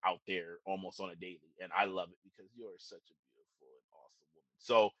Yor out there almost on a daily, and I love it because Yor is such a beautiful and awesome woman.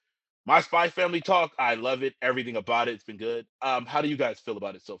 So my Spy Family talk, I love it. Everything about it, it's been good. How do you guys feel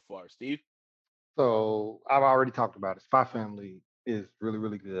about it so far, Steve? So I've already talked about it. Spy Family is really,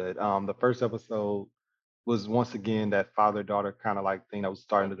 really good. The first episode was once again that father daughter kind of like thing that was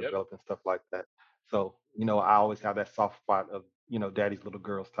starting to Yep. develop and stuff like that. So I always have that soft spot of daddy's little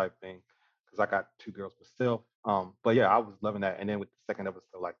girls type thing because I got two girls myself. But yeah, I was loving that. And then with the second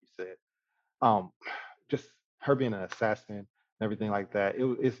episode, like you said, um, just her being an assassin everything like that.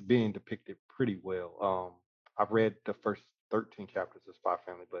 It's being depicted pretty well. I've read the first 13 chapters of Spy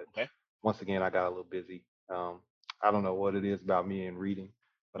Family, but Okay. once again, I got a little busy. I don't know what it is about me and reading,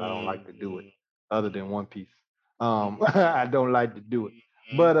 but I don't like to do it. Other than One Piece, I don't like to do it.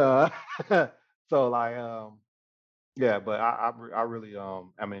 But so like yeah, but I really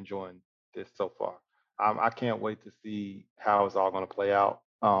am enjoying this so far. I can't wait to see how it's all going to play out.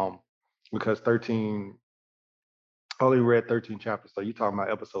 Because 13 I only read 13 chapters, so you're talking about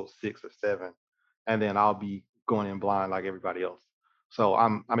episode 6 or 7, and then I'll be going in blind like everybody else. So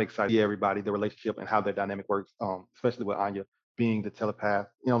I'm excited to see everybody, the relationship and how their dynamic works, especially with Anya being the telepath,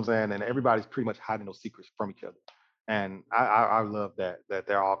 you know what I'm saying? And everybody's pretty much hiding those secrets from each other. And I love that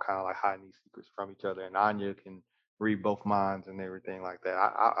they're all kind of like hiding these secrets from each other. And Anya can read both minds and everything like that.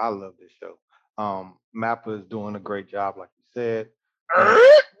 I love this show. Mappa is doing a great job, like you said.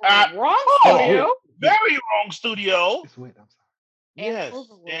 Wrong Oh, studio. very wrong studio. It's wait, I'm sorry. And Yes,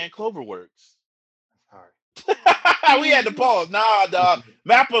 Cloverworks. and Cloverworks. I'm sorry. We had to pause. Nah, dog.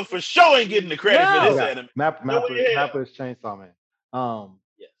 Mappa for sure ain't getting the credit for this No. anime. Mappa is Chainsaw Man.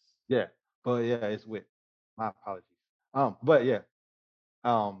 Yes. Yeah, but yeah, it's with my apologies. But yeah,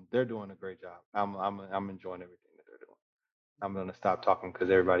 they're doing a great job. I'm enjoying everything that they're doing. I'm gonna stop talking because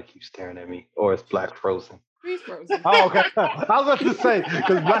everybody keeps staring at me, or it's Black Frozen. He's frozen. Oh, okay. I was about to say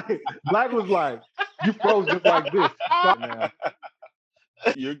because Black was like, you froze just like this. Man,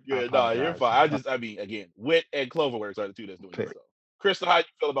 You're good. I No, you're apologize. fine. I mean, again, Wit and Cloverworks are the two that's doing Okay. it. So, Crystal, how you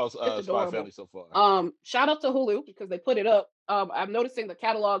feel about Spy adorable. Family so far? Shout out to Hulu because they put it up. I'm noticing the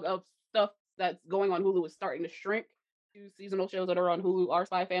catalog of stuff that's going on Hulu is starting to shrink. 2 seasonal shows that are on Hulu are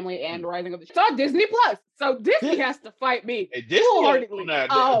Spy Family and Rising of the. It's on Disney Plus, so Disney has to fight me Hey, Disney,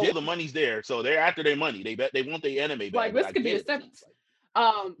 wholeheartedly. the money's there, so they're after their money. They want the anime back. Like but this I could be get a it, sentence.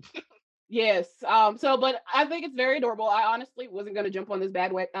 like- Yes. So, but I think it's very adorable. I honestly wasn't gonna jump on this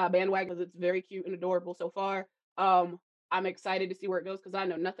bandwagon because it's very cute and adorable so far. I'm excited to see where it goes because I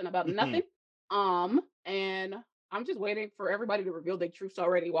know nothing about nothing. And I'm just waiting for everybody to reveal their truths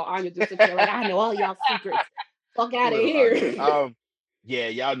already while Anya just sits there like, I know all y'all secrets. Fuck out of Little here. Anya. Yeah,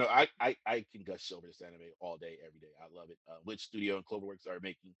 y'all know I can gush over this anime all day, every day. I love it. Which Studio and Cloverworks are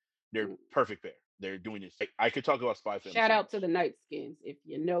making they're perfect pair. They're doing this. I could talk about Spy Family. Shout out to the Night Skins. If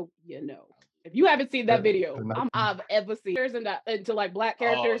you know, you know. If you haven't seen that video, I've ever seen into like black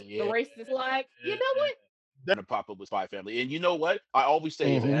characters, the racist like, you know what? They're gonna pop up with Spy Family. And you know what? I always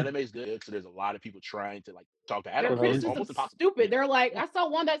say if an anime is good, so there's a lot of people trying to like talk bad Their about it. It's criticism almost impossible. stupid. They're like, I saw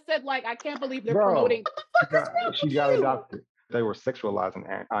one that said like, I can't believe they're Bro, promoting. she got adopted. They were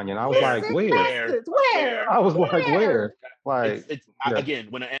sexualizing Anya, and I was like, where? Where? I was like, where? Like, it's yeah. Again,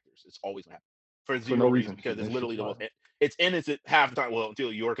 when it enters, it's always gonna happen for For zero no reason reason. because it's She literally the lied. most. It's innocent half the time. Well,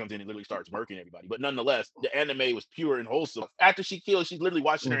 until Yor comes in and literally starts murking everybody. But nonetheless, the anime was pure and wholesome. After she kills, she's literally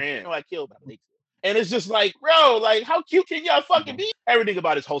washing her hand. I killed, but I think so. And it's just like, bro, like how cute can y'all fucking be? Everything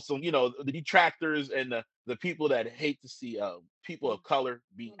about it's wholesome. You know, the detractors and the people that hate to see people of color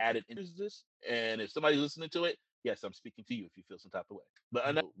being added into this. And if somebody's listening to it, yes, I'm speaking to you if you feel some type of way. But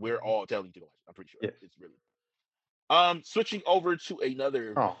I know we're all telling you to watch it. I'm pretty sure it's really. Switching over to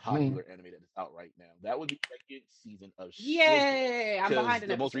another popular anime that is out right now. That would be second season of Yay! I'm behind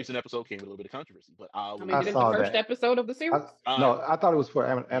the most recent episode came with a little bit of controversy, but I mean, it is the first episode of the series. No, I thought it was for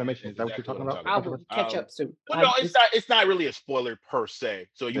animation. Is that what you're talking about? I will catch up soon. Well, no, it's not really a spoiler per se,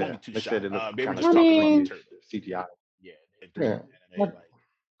 so you won't be too shocked. They were just talking about CGI. Yeah.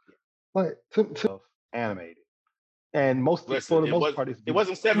 Like to animated. And most for the most part, it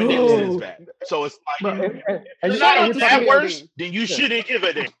wasn't 7 days since bad. So it's like if you're not that worse, then you shouldn't give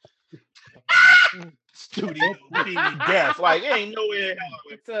a damn. Studio being deaf, like ain't no way.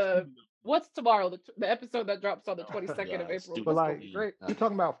 It's what's tomorrow? The episode that drops on the 22nd of April. But like, you're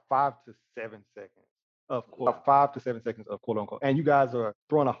talking about 5 to 7 seconds of 5 to 7 seconds of quote unquote, and you guys are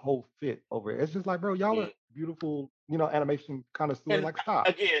throwing a whole fit over it. It's just like, bro, y'all are beautiful, animation connoisseur. Like, stop.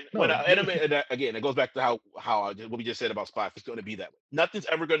 Again, when anime, again, it goes back to how what we just said about Spy. It's going to be that way. Nothing's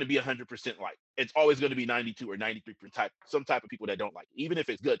ever going to be 100% like. It's always going to be 92 or 93% some type of people that don't like it. Even if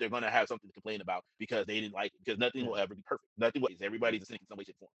it's good, they're going to have something to complain about because they didn't like it. Because nothing will ever be perfect. Nothing will. Everybody's a cynic in some way,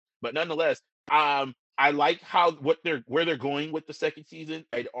 shape, or form. But nonetheless, I like where they're going with the second season.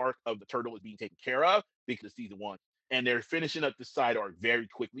 The arc of the turtle is being taken care of because of season 1, and they're finishing up the side arc very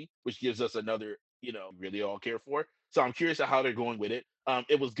quickly, which gives us another, really all care for. So I'm curious how they're going with it.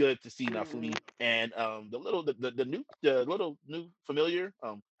 It was good to see Nafumi and the little new familiar.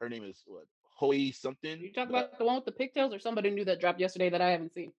 Her name is what? Hoi something. You talk about the one with the pigtails or somebody new that dropped yesterday that I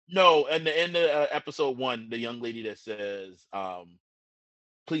haven't seen? No, in the episode 1, the young lady that says,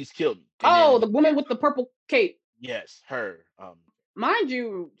 "Please kill me." And the woman with the purple cape. Yes, her. Mind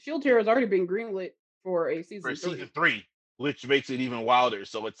you, Shield Hero has already been greenlit for a For season season 3. 3, which makes it even wilder.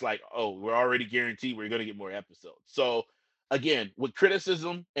 So it's like, oh, we're already guaranteed we're gonna get more episodes. So again, with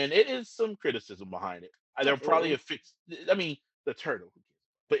criticism, and it is some criticism behind it. They'll probably Absolutely. have fixed. I mean, the turtle.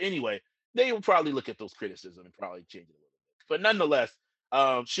 But anyway, they will probably look at those criticism and probably change it a little bit. But nonetheless,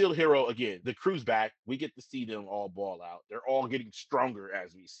 Shield Hero again, the crew's back. We get to see them all ball out. They're all getting stronger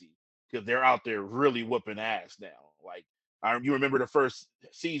as we see because they're out there really whooping ass now. Like you remember the first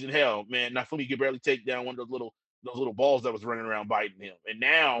season, hell man, Nafumi could barely take down one of those little balls that was running around biting him, and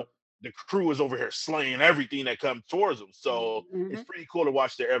now the crew is over here slaying everything that comes towards them. So it's Hmm. pretty cool to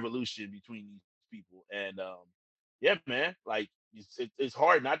watch their evolution between these people. And yeah, man, like it's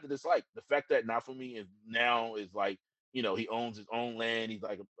hard not to dislike the fact that Nafumi is like, he owns his own land. He's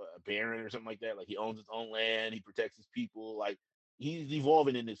like a baron or something like that. Like he owns his own land. He protects his people. Like he's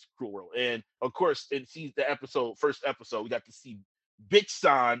evolving in this cruel world. And of course, in first episode, we got to see Bitch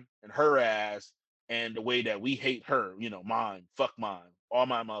San and her ass and the way that we hate her. Mine, fuck mine, all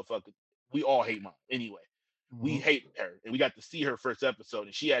my motherfuckers. We all hate mine anyway. We Mhm. hate her, and we got to see her first episode,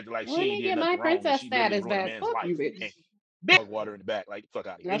 and she acted like she Let ain't me did get my nothing wrong when princess she literally status ruined a back. man's Fuck life. you, bitch. And dog water in the back, like fuck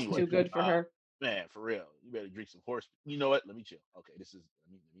out of here. That's Anyway, too good for her. man, for real, you better drink some horse. You know what? Let me chill. Okay, this is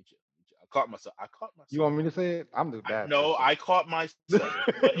let me chill. Let me chill. I caught myself. You want me to say it? I'm the bad No, person. I caught myself.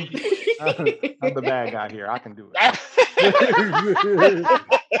 But anyway. I'm the bad guy here. I can do it.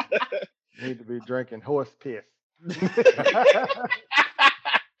 Need to be drinking horse piss.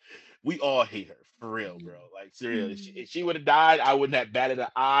 We all hate her for real, bro. Like seriously, if she would have died, I wouldn't have batted an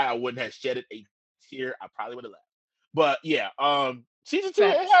eye. I wouldn't have shedded a tear. I probably would have left. But yeah, season 2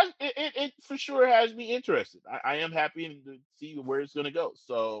 it Facts. has it for sure has me interested. I am happy to see where it's gonna go.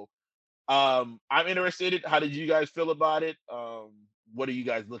 So I'm interested. How did you guys feel about it? What are you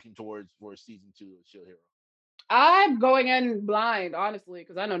guys looking towards for season 2 of Shield Hero? I'm going in blind, honestly,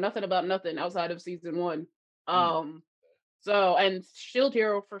 because I know nothing about nothing outside of season 1. Mm, Um, and Shield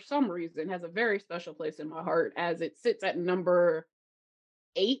Hero, for some reason, has a very special place in my heart as it sits at number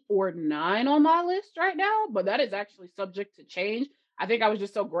 8 or 9 on my list right now, but that is actually subject to change. I think I was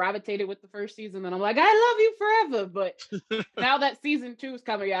just so gravitated with the first season that I'm like, I love you forever. But now that season 2 is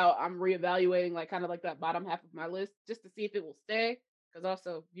coming out, I'm reevaluating like kind of like that bottom half of my list just to see if it will stay. Because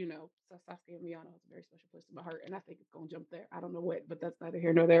also, Sasuke and Miyano has a very special place in my heart, and I think it's gonna jump there. I don't know what, but that's neither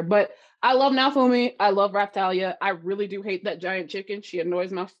here nor there. But I love Naofumi. I love Raftalia. I really do hate that giant chicken. She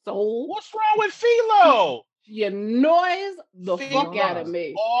annoys my soul. What's wrong with Philo? She annoys the fuck out of Philo's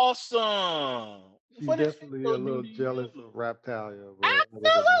me. awesome. She's What did definitely a Philo do little to jealous you? of Raptalia, but other than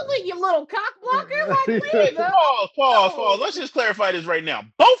Absolutely, you little cock blocker. Like, Wait, please, pause. no. Let's just clarify this right now.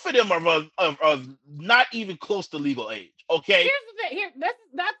 Both of them are of not even close to legal age. Okay. Here's the thing.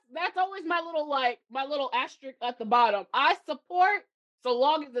 That's always my little asterisk at the bottom. I support so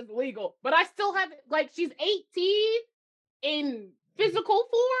long as it's legal, but I still have like she's 18 in physical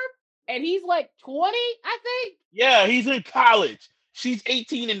form, and he's like 20, I think. Yeah, he's in college. She's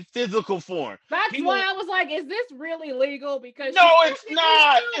 18 in physical form. That's People, why I was like, is this really legal? Because no, she's it's technically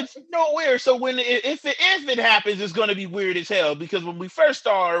not. still It's nowhere. So if it happens, it's gonna be weird as hell. Because when we first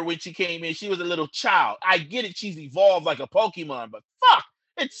saw her when she came in, she was a little child. I get it. She's evolved like a Pokemon, but fuck,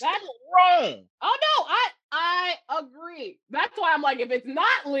 it's that. still wrong. Oh no, I agree. That's why I'm like, if it's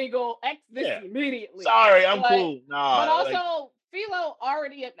not legal, X this Yeah. immediately. Sorry, I'm But cool. but Nah, like also Philo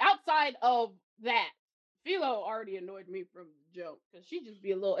already outside of that, Philo already annoyed me from the jump because she just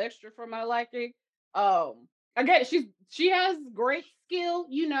be a little extra for my liking. Again, she has great skill,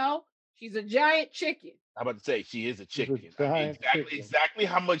 She's a giant chicken. I'm about to say she is a she's a chicken. I mean, giant chicken. exactly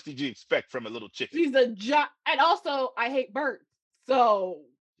how much did you expect from a little chicken? She's a giant, and also I hate birds, so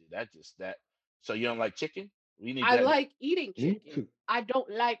That. So you don't like chicken? We need I that. like eating Me chicken. too. I don't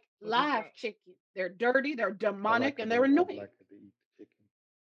like What is live that? chicken. They're dirty, they're I demonic, like and to they're eat. I annoying. like to eat the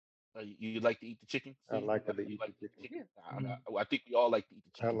chicken. You like to eat the chicken? I See, like to you eat like the chicken. Yeah. I think we all like to eat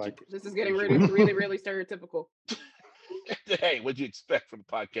the I chicken. like it. This is I'm getting pretty really, sure. really, really stereotypical. Hey, what'd you expect from the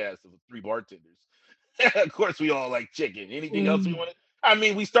podcast of 3 bartenders? Of course, we all like chicken. Anything else we Mm. want? I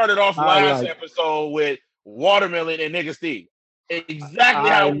mean, we started off I last like episode with watermelon and nigga Steve. Exactly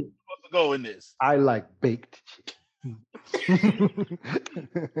how we're I supposed to go in this. I like baked chicken.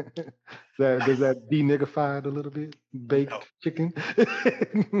 Does that de-niggify it a little bit? Baked No, chicken.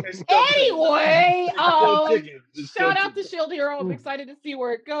 it's still chicken. Anyway, It's still chicken. It's still shout out to chicken. Shield Hero. I'm Mm. excited to see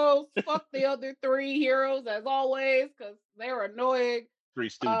where it goes. Fuck the other 3 heroes as always, because they're annoying. 3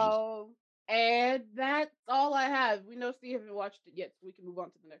 Stooges. And that's all I have. We know Steve haven't watched it yet, so we can move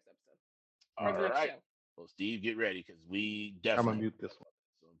on to the next episode or All the next right. show. Well, Steve, get ready because we I'm gonna definitely mute this one.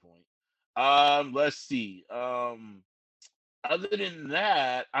 at some point. Let's see. Other than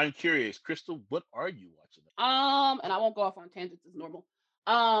that, I'm curious, Crystal, what are you watching? And I won't go off on tangents as normal.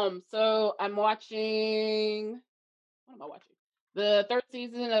 So I'm watching. What am I watching? The third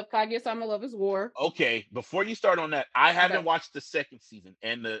season of Kaguya-sama Love is War. Okay, before you start on that, I haven't Okay. watched the second season,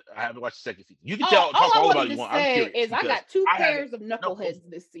 and I haven't watched the second season. You can All talk I all about wanted it you to want. I'm say curious is I because got two I haven't. pairs of No, knuckleheads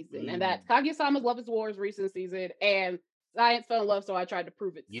this season, and that's Kaguya-sama Love is War's recent season and Science Fell in Love, so I tried to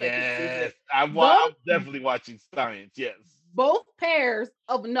prove it second season. yes, I'm Those definitely watching Science. Yes. both pairs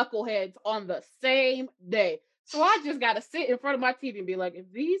of knuckleheads on the same day. So I just got to sit in front of my TV and be like, if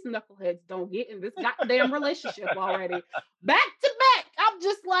these knuckleheads don't get in this goddamn relationship already, back to back, I'm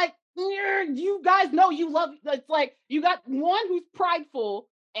just like, you guys know you love. It's like you got one who's prideful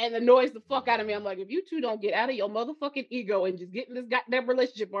and annoys the fuck out of me. I'm like, if you two don't get out of your motherfucking ego and just get in this goddamn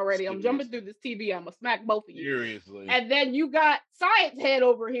relationship already, I'm jumping through this TV. I'm gonna smack both of you. Seriously. And then you got Science Head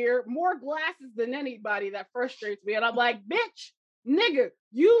over here, more glasses than anybody. That frustrates me. And I'm like, bitch, nigga,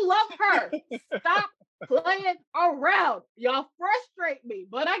 you love her. Stop playing around. Y'all frustrate me.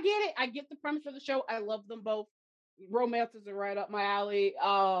 But I get it. I get the premise of the show. I love them both. Romances are right up my alley.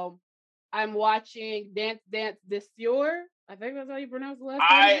 I'm watching Dance Dance Desieur. I think that's how you pronounce the last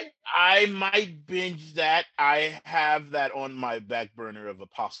name. I might binge that. I have that on my back burner of a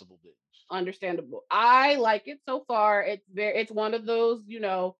possible binge. Understandable. I like it so far. It's one of those,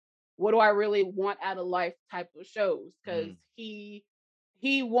 what do I really want out of life type of shows, because he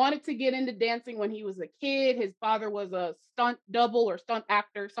wanted to get into dancing when he was a kid. His father was a stunt double or stunt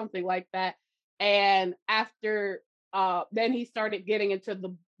actor, something like that. And after then he started getting into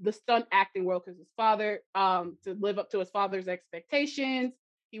the stunt acting world because his father, to live up to his father's expectations,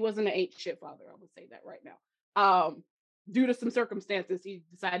 he wasn't an ain't shit father. I would say that right now. Due to some circumstances, he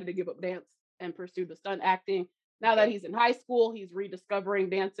decided to give up dance and pursue the stunt acting. Now that he's in high school, he's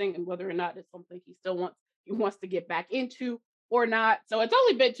rediscovering dancing and whether or not it's something he wants to get back into or not. So it's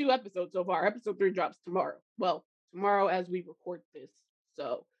only been 2 episodes so far. Episode 3 drops tomorrow. Well, tomorrow as we record this.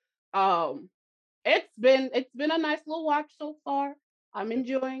 So it's been a nice little watch so far. I'm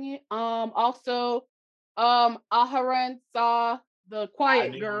enjoying it. Also, Aharon saw The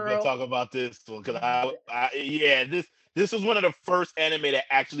Quiet Girl. We were gonna talk about this one because this was one of the first anime that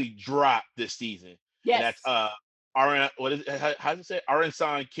actually dropped this season. Yes. And that's Aren. What is how does it say?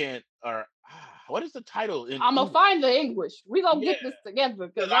 Aren-san can't or what is the title? I'm gonna find the English. We gonna get this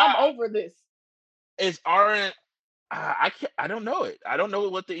together because I'm over this. It's Aren. I don't know it. I don't know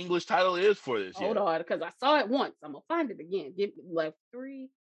what the English title is for this. Hold on, because I saw it once. I'm gonna find it again. Give me like 3.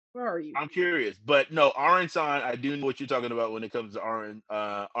 Where are you? I'm curious, but no, Aren-san. I do know what you're talking about when it comes to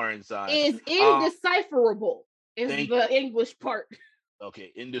Aren-san. Is indecipherable. Is the English part?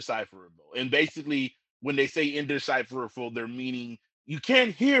 Okay, indecipherable. And basically, when they say indecipherable, they're meaning you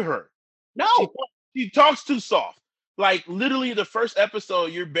can't hear her. No, she talks too soft. Like literally, the first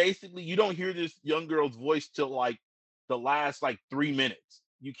episode, you don't hear this young girl's voice till like the last like 3 minutes.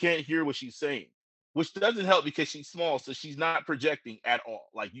 You can't hear what she's saying, which doesn't help because she's small, so she's not projecting at all.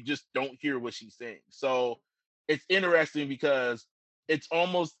 Like you just don't hear what she's saying. So it's interesting because it's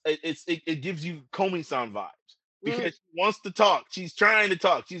almost it gives you Komi-san vibes because she wants to talk. She's trying to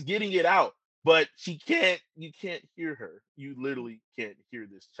talk. She's getting it out, but you can't hear her. You literally can't hear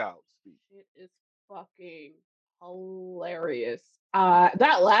this child speak. It is fucking hilarious.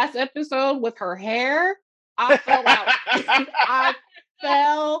 That last episode with her hair, I fell out. I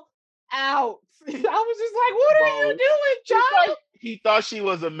fell out. I was just like, what are you doing, child? He thought she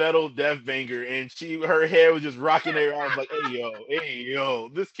was a metal death banger, and her hair was just rocking her. I was like, hey yo,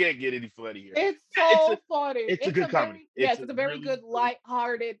 this can't get any funnier. It's so funny. It's a good comedy. Yes, it's a very really good,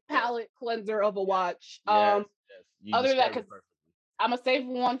 lighthearted palate cleanser of a watch. Yes. Other than that, because I'm gonna save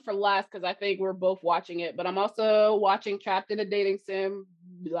one for last because I think we're both watching it, but I'm also watching Trapped in a Dating Sim.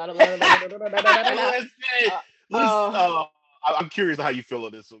 I'm curious how you feel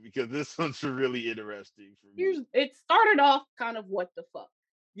on this one because this one's really interesting for me. It started off kind of what the fuck.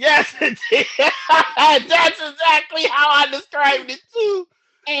 Yes, it did. That's exactly how I described it too.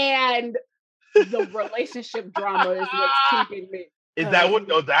 And the relationship drama is what's keeping me. Is that what?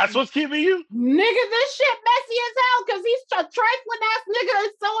 Oh, that's what's keeping you? Nigga, this shit messy as hell because he's a trifling ass nigga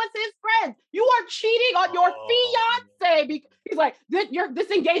and so is his friends. You are cheating on your fiance. He's like, this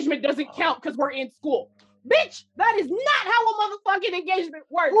engagement doesn't count because we're in school. Bitch, that is not how a motherfucking engagement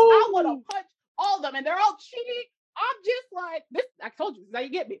works. Ooh. I want to punch all of them and they're all cheating. I'm just like, this, I told you, this is how you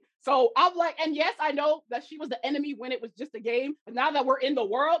get me. So I'm like, and yes, I know that she was the enemy when it was just a game. But now that we're in the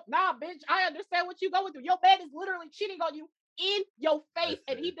world, nah, bitch, I understand what you're going through. Your man is literally cheating on you in your face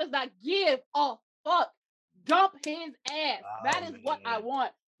and he does not give a fuck. Dump his ass. That is what I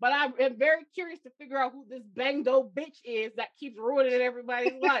want. but I am very curious to figure out who this banged-o bitch is that keeps ruining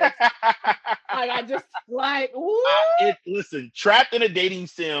everybody's life. Like I just like, listen, trapped in a dating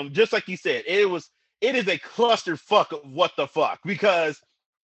sim, just like you said, it is a clusterfuck of what the fuck, because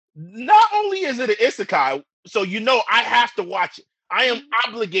not only is it an isekai, so I have to watch it. I am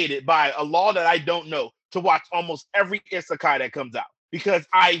obligated by a law that I don't know to watch almost every isekai that comes out, because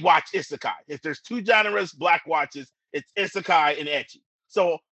I watch isekai. If there's two genres Black watches, it's isekai and ecchi.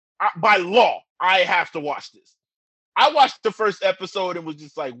 So by law, I have to watch this. I watched the first episode and was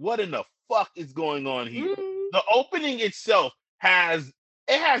just like, what in the fuck is going on here? The opening itself has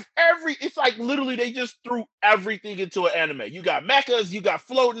it's like literally they just threw everything into an anime. You got mechas, you got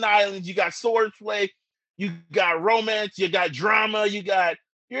floating islands, you got swordplay, you got romance, you got drama, you're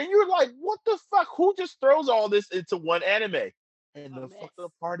like, what the fuck? Who just throws all this into one anime? And the fucked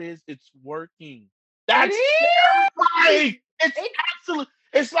up part is it's working. That's terrifying. It's absolutely.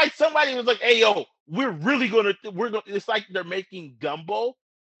 It's like somebody was like, "Hey, yo, we're gonna." It's like they're making gumbo,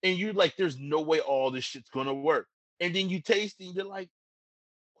 and you're like, "There's no way all this shit's gonna work." And then you taste it, and you're like,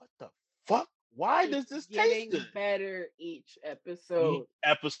 "What the fuck? Why does this taste good?" Better each episode.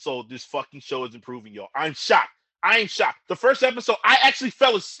 This fucking show is improving, y'all. I'm shocked. I am shocked. The first episode, I actually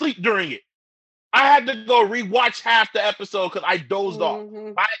fell asleep during it. I had to go rewatch half the episode because I dozed off.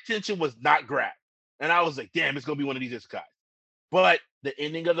 My attention was not grabbed, and I was like, "Damn, it's gonna be one of these isekais." But the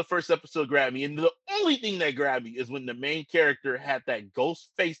ending of the first episode grabbed me. And the only thing that grabbed me is when the main character had that ghost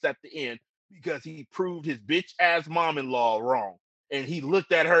face at the end, because he proved his bitch ass mom-in-law wrong. And he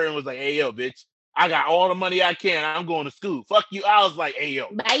looked at her and was like, "Hey, yo, bitch, I got all the money I can. I'm going to school. Fuck you." I was like, "Hey, yo,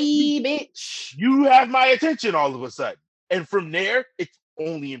 bye, bitch. You have my attention all of a sudden." And from there, it's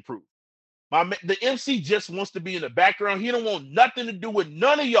only improved. The MC just wants to be in the background. He don't want nothing to do with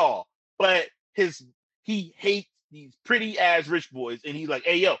none of y'all. But he hates these pretty ass rich boys, and he's like,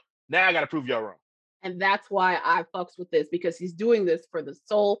 "Hey, yo, now I gotta prove y'all wrong." And that's why I fucks with this, because he's doing this for the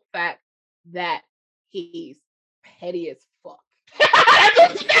sole fact that he's petty as fuck.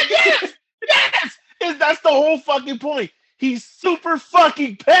 Yes, that's the whole fucking point. He's super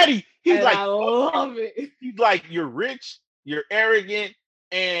fucking petty. He's like, I love it. He's like, you're rich, you're arrogant,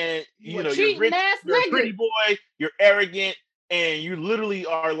 and you're rich, you're a pretty boy, you're arrogant, and you literally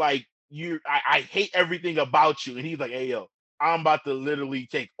are like, I hate everything about you. And he's like, "Hey, yo, I'm about to literally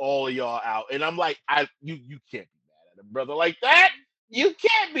take all of y'all out." And I'm like, you can't be mad at him, brother, like that. You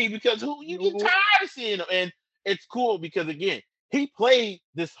can't be, because you get tired of seeing him. And it's cool because, again, he played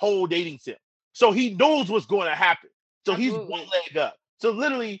this whole dating sim, so he knows what's going to happen. So he's one leg up. So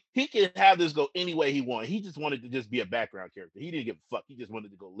literally, he can have this go any way he wants. He just wanted to just be a background character. He didn't give a fuck. He just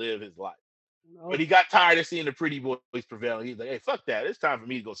wanted to go live his life. But he got tired of seeing the pretty boys prevail. He's like, "Hey, fuck that. It's time for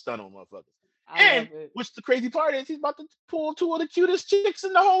me to go stun on motherfuckers." And which the crazy part is, he's about to pull two of the cutest chicks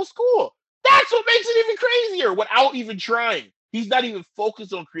in the whole school. That's what makes it even crazier, without even trying. He's not even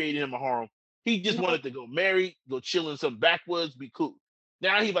focused on creating him a harem. He just wanted to go marry, go chill in some backwoods, be cool.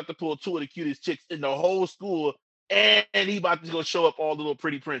 Now he about to pull two of the cutest chicks in the whole school, and he about to go show up all the little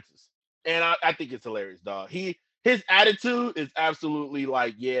pretty princes. And I think it's hilarious, dog. His attitude is absolutely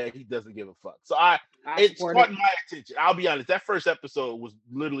like, yeah, he doesn't give a fuck. So it's caught my attention. I'll be honest, that first episode was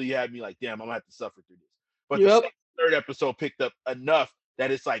literally had me like, damn, I'm gonna have to suffer through this. But the second, third episode picked up enough that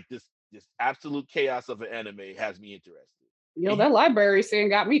it's like this absolute chaos of an anime has me interested. Yo, that library scene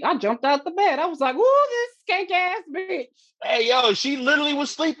got me. I jumped out the bed. I was like, "Ooh, this skank ass bitch." Hey, yo, she literally was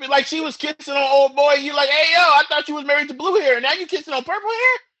sleeping, like she was kissing on old boy. You like, "Hey, yo, I thought you was married to blue hair, and now you kissing on purple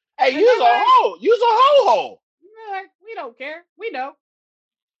hair." Hey, you's a hoe. You's a ho-ho. We don't care. We know.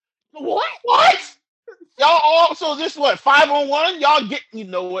 What? Y'all all, so this what, 5-on-1? Y'all get, you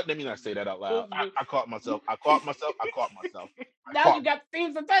know what? Let me not say that out loud. I caught myself. Now you got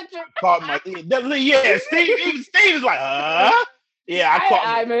Steve's attention. Yeah, Steve is like, yeah,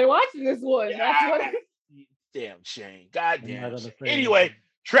 I've been watching this one. That's what damn shame. Goddamn shame. Anyway,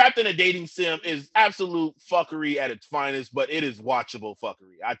 Trapped in a Dating Sim is absolute fuckery at its finest, but it is watchable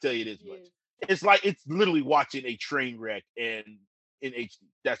fuckery. I tell you this much. It's like, it's literally watching a train wreck in HD.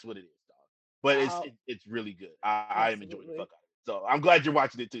 That's what it is, dog. But it's really good. I am enjoying the fuck out of it. So I'm glad you're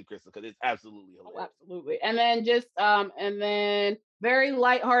watching it too, Crystal, because it's absolutely hilarious. Absolutely. And then very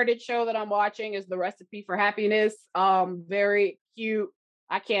lighthearted show that I'm watching is The Recipe for Happiness. Very cute.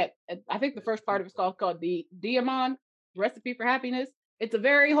 I think the first part of it's called the Diamond Recipe for Happiness. It's a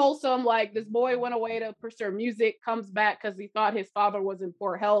very wholesome, like, this boy went away to pursue music, comes back because he thought his father was in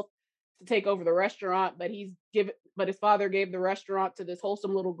poor health to take over the restaurant, but his father gave the restaurant to this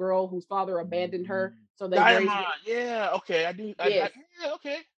wholesome little girl whose father abandoned her. So they Diamond, yeah, okay, I do. Yeah,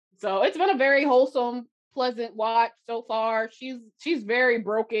 okay. So it's been a very wholesome pleasant watch so far. She's very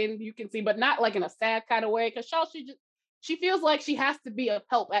broken, you can see, but not like in a sad kind of way. Because she feels like she has to be of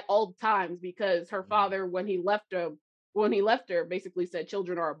help at all times because her father, when he left her, basically said,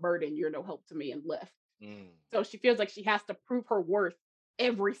 "Children are a burden. You're no help to me," and left. Mm. So she feels like she has to prove her worth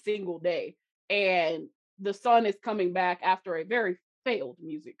every single day. And the son is coming back after a very failed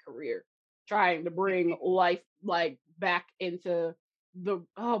music career, trying to bring life like back into the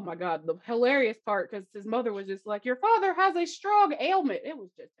oh my god, the hilarious part because his mother was just like, "Your father has a strong ailment." It was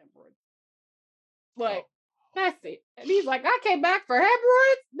just hemorrhoids. Like, Oh, that's it. And he's like, "I came back for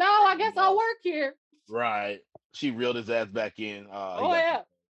hemorrhoids? No, I guess I'll no. work here." Right. She reeled his ass back in. He Oh got yeah.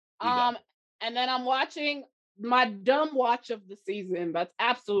 he got Um, and then I'm watching my dumb watch of the season. That's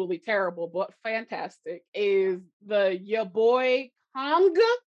absolutely terrible, but fantastic. Is the your boy Kong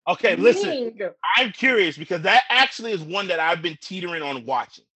Okay, listen. Ming? I'm curious because that actually is one that I've been teetering on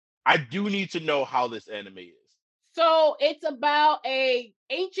watching. I do need to know how this anime is. So it's about a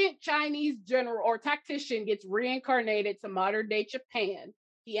ancient Chinese general or tactician gets reincarnated to modern day Japan.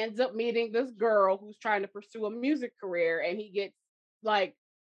 He ends up meeting this girl who's trying to pursue a music career, and he gets like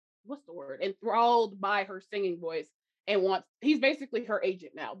what's the word enthralled by her singing voice and wants he's basically her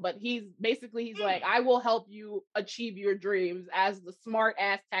agent now, but he's like, Hmm. "I will help you achieve your dreams as the smart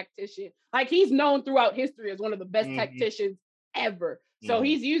ass tactician." Like he's known throughout history as one of the best Hmm. tacticians ever, so Hmm.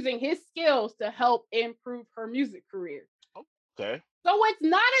 he's using his skills to help improve her music career. Okay. So it's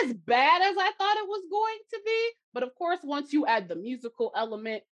not as bad as I thought it was going to be, but of course once you add the musical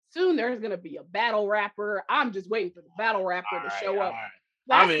element, soon there's going to be a battle rapper. I'm just waiting for the battle rapper to All right. show All up. right.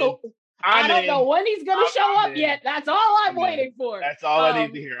 I'm That's in. the I I'm don't know in. when he's gonna show I'm up in. yet. That's all I'm I'm in. waiting for. That's all I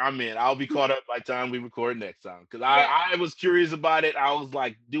need to hear. I'm in. I'll be caught up by the time we record next time. Because Yeah, I was curious about it. I was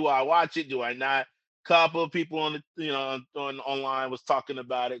like, do I watch it? Do I not? Couple of people on the on online was talking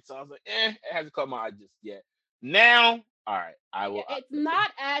about it. So I was like, it hasn't caught my eye just yet. Now, all right, I yeah. will.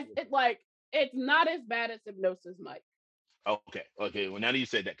 It's not as bad as Hypnosis Mike. Okay, okay. Well, now that you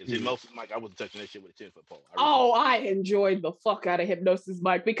said that, because Yeah. most Mike, I wasn't touching that shit with a 10-foot pole. I refuse. Oh, I enjoyed the fuck out of Hypnosis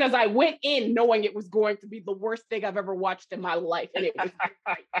Mike because I went in knowing it was going to be the worst thing I've ever watched in my life, and it was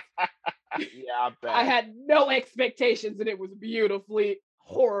great. Yeah, I I bet. had no expectations, and it was beautifully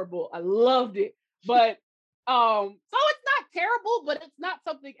horrible. I loved it, but so it's not terrible, but it's not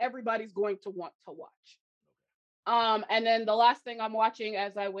something everybody's going to want to watch. And then the last thing I'm watching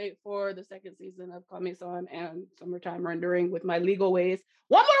as I wait for the second season of Kami-san and Summertime Rendering with my legal ways.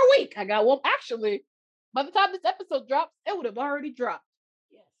 One more week. I got one. Actually, by the time this episode drops, it would have already dropped.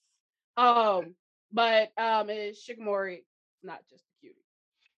 Yes. But it's Shikamori, not just a cutie.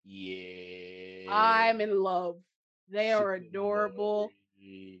 Yeah. I'm in love. They are adorable.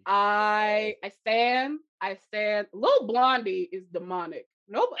 Shikamori. I stand. Little Blondie is demonic.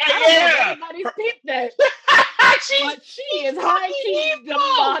 Nope, Hey, I don't know if yeah. anybody's peeped that, but she She's is high fucking key evil.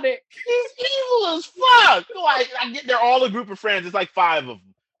 demonic. She's evil as fuck. Like I get they're all a group of friends. It's like 5 of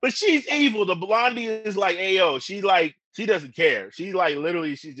them, but she's evil. The blondie is like, ayo. She doesn't care. She's like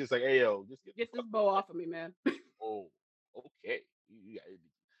literally. She's just like, ayo. Just get the Get this fuck. bow off of me, man. Oh, okay.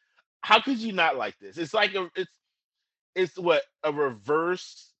 How could you not like this? It's like it's what a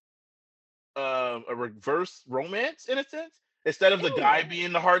reverse romance in a sense. Instead of the guy Ew.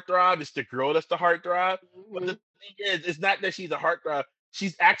 being the heartthrob, it's the girl that's the heartthrob. But the Mhm. thing is, it's not that she's a heartthrob.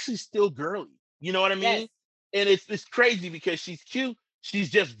 She's actually still girly. You know what I Yes. mean? And it's crazy because she's cute.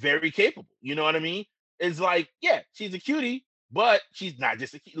 She's just very capable. You know what I mean? It's like, yeah, she's a cutie, but she's not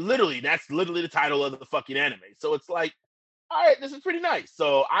just a cutie. Literally, that's literally the title of the fucking anime. So it's like, all right, this is pretty nice.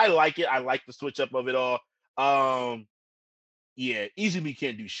 So I like it. I like the switch up of it all. Um, yeah, Izumi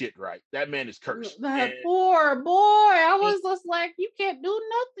can't do shit right. That man is cursed. And That poor boy. I was just like, you can't do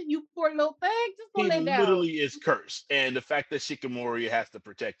nothing, you poor little thing. Just go he lay down. literally is cursed. And the fact that Shikamori has to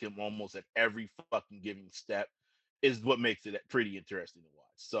protect him almost at every fucking given step is what makes it pretty interesting to watch.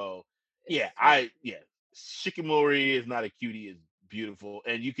 So It's yeah, so Shikamori is not a cutie, is beautiful.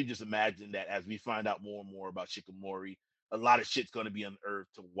 And you can just imagine that as we find out more and more about Shikamori, a lot of shit's gonna be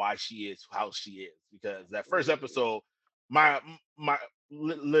unearthed to why she is how she is. Because that first absolutely. episode, my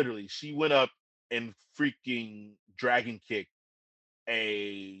literally, she went up and freaking dragon kicked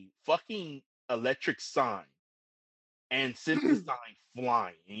a fucking electric sign and sent the sign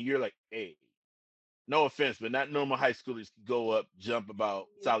flying. And you're like, hey, no offense, but not normal high schoolers can go up, jump about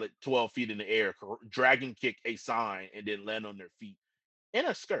solid 12 feet in the air, dragon kick a sign, and then land on their feet in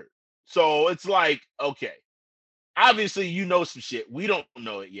a skirt. So it's like, okay, obviously you know some shit. We don't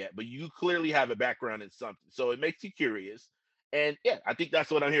know it yet, but you clearly have a background in something. So it makes you curious. And yeah, I think that's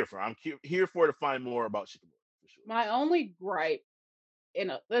what I'm here for. I'm here for to find more about Shikamaru for sure. My only gripe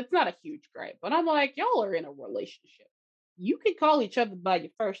that's not a huge gripe, but I'm like, y'all are in a relationship. You can call each other by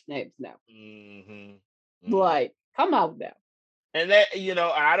your first names now. Mm-hmm. Mm. Like, come on now. And that,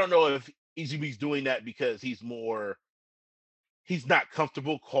 I don't know if Izumi's doing that because he's not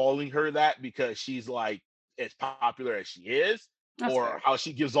comfortable calling her that because she's like as popular as she is, That's or fair. how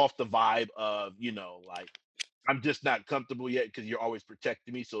she gives off the vibe of, like, I'm just not comfortable yet because you're always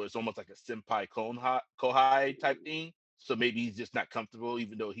protecting me. So it's almost like a senpai kohai type thing. So maybe he's just not comfortable,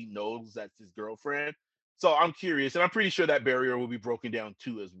 even though he knows that's his girlfriend. So I'm curious, and I'm pretty sure that barrier will be broken down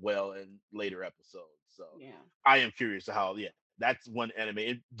too as well in later episodes. So Yeah. I am curious to how, that's one anime.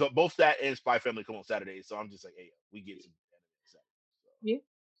 And both that and Spy Family come on Saturday. So I'm just like, hey, we get some anime Saturday. Yeah.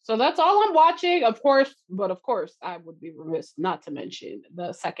 So that's all I'm watching, of course. But of course, I would be remiss not to mention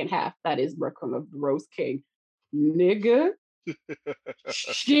the second half. That is Requiem of the Rose King, nigga.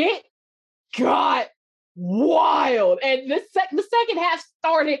 Shit got wild, and the second half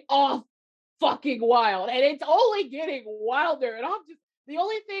started off fucking wild, and it's only getting wilder. And the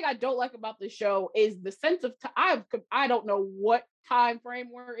only thing I don't like about the show is the sense of I don't know what time frame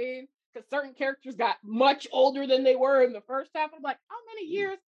we're in because certain characters got much older than they were in the first half. I'm like, how many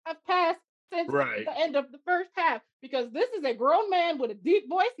years have passed since Right. the end of the first half? Because this is a grown man with a deep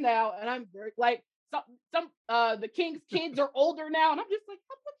voice now, and I'm very like the king's kids are older now, and I'm just like,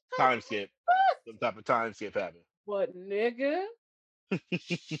 how much time? Time skip. Some type of time skip happened. But nigga,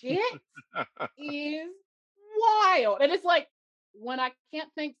 shit is wild. And it's like, when I can't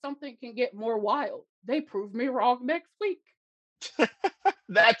think something can get more wild, they prove me wrong next week.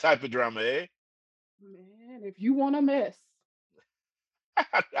 That type of drama, eh? Man, if you want to mess.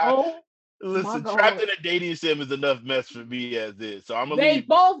 Oh, Listen, my trapped God. in a dating sim is enough mess for me as is. So I'm gonna They leave.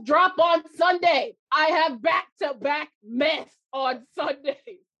 both drop on Sunday. I have back-to-back mess on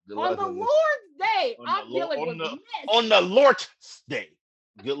Sunday. On the Lord's Day, I'm dealing with mess. On the Lord's Day.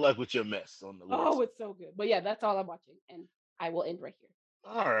 Good luck with your mess on the Lord's Oh, it's so good. But yeah, that's all I'm watching. And I will end right here.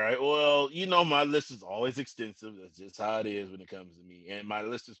 All right. Well, my list is always extensive. That's just how it is when it comes to me. And my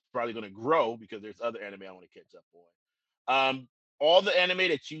list is probably going to grow because there's other anime I want to catch up on. All the anime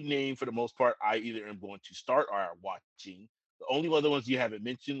that you name, for the most part, I either am going to start or are watching. The only other ones you haven't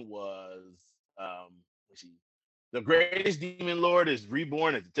mentioned was, let's see, The Greatest Demon Lord is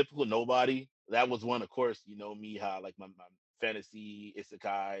Reborn as a typical nobody. That was one, of course, you know me, how I like my fantasy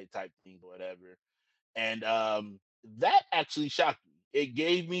isekai type thing or whatever. And that actually shocked me. It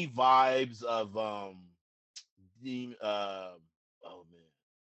gave me vibes of the oh man,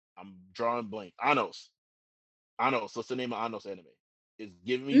 I'm drawing blank. Anos. What's the name of Anos anime? It's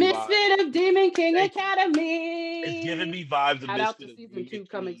giving me vibes. Misfit of Demon King Thank you. Academy. It's giving me vibes of Shout out to Misfit of season 2 Demon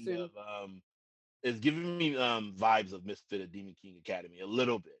coming King soon. it's giving me vibes of Misfit of Demon King Academy a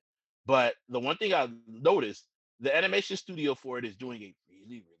little bit. But the one thing I noticed, the animation studio for it is doing a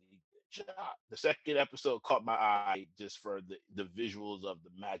really, really good job. The second episode caught my eye just for the visuals of the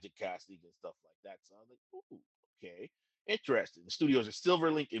magic casting and stuff like that. So I was like, ooh, okay. Interesting. The studios are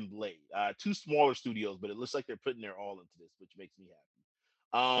Silverlink and Blade. Two smaller studios, but it looks like they're putting their all into this, which makes me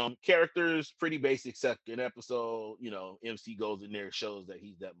happy. Characters pretty basic. Second episode, MC goes in there, shows that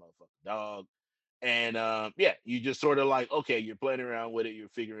he's that motherfucking dog. And yeah, you just sort of like, okay, you're playing around with it, you're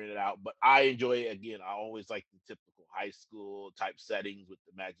figuring it out. But I enjoy it. Again, I always like the typical high school type settings with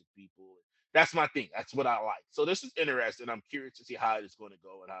the magic people. That's my thing. That's what I like. So this is interesting. I'm curious to see how it's going to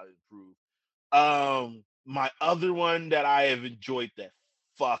go and how it improve. My other one that I have enjoyed the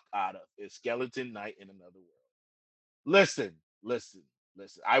fuck out of is Skeleton Knight in Another World. Listen.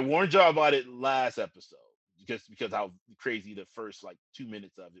 I warned y'all about it last episode because how crazy the first like 2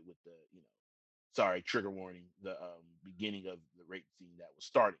 minutes of it with the sorry, trigger warning, the beginning of the rape scene that was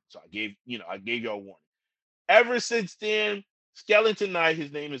starting. So I gave y'all a warning. Ever since then, Skeleton Knight,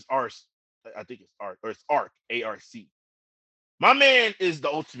 his name is Ars. I think it's Arc, or it's Arc, ARC. My man is the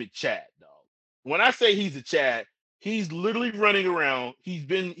ultimate Chad, dog. When I say he's a Chad, he's literally running around.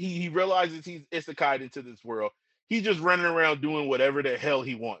 He realizes he's isekai into this world. He's just running around doing whatever the hell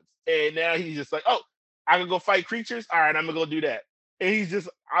he wants. And now he's just like, oh, I can go fight creatures. All right, I'm gonna go do that. And he's just,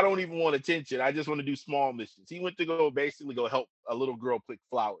 I don't even want attention. I just want to do small missions. He went to basically go help a little girl pick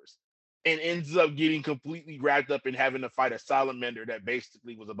flowers and ends up getting completely wrapped up in having to fight a salamander that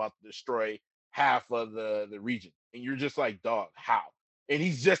basically was about to destroy half of the region. And you're just like, dog, how? And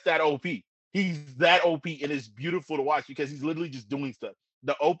he's just that OP. He's that OP, and it's beautiful to watch because he's literally just doing stuff.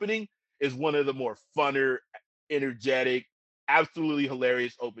 The opening is one of the more funner, energetic, absolutely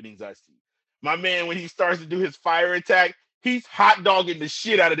hilarious openings I see. My man, when he starts to do his fire attack, he's hot dogging the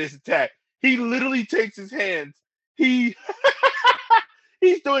shit out of this attack. He literally takes his hands. He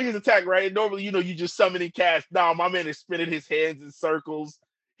he's doing his attack, right? And normally, you just summon and cast. Now, my man is spinning his hands in circles.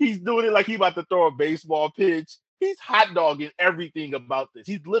 He's doing it like he's about to throw a baseball pitch. He's hot dogging everything about this.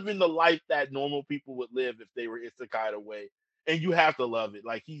 He's living the life that normal people would live if they were isekai away. And you have to love it.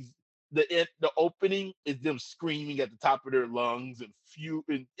 Like the opening is them screaming at the top of their lungs and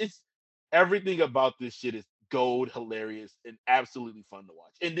it's everything about this shit is gold, hilarious, and absolutely fun to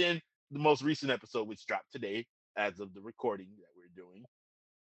watch. And then the most recent episode, which dropped today, as of the recording that we're doing,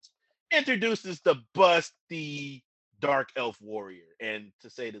 introduces the busty dark elf warrior, and to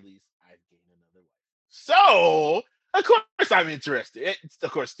say the least, I've gained another wife. So, of course, I'm interested.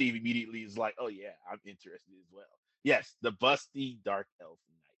 Of course, Steve immediately is like, "Oh yeah, I'm interested as well." Yes, the busty dark elf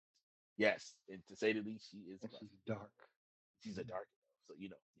knight. Yes, and to say the least, she is. And she's dark. She's a dark elf, so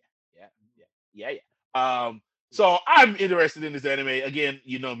yeah, yeah. So I'm interested in this anime. Again,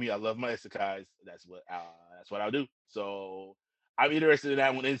 you know me, I love my isekais. That's what I'll do. So I'm interested in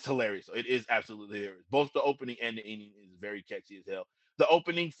that one. It's hilarious. So it is absolutely hilarious. Both the opening and the ending is very catchy as hell. The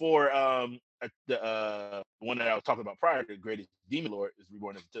opening for the one that I was talking about prior, the greatest demon lord is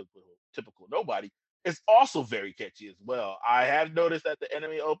reborn as a typical nobody. It's also very catchy as well. I have noticed that the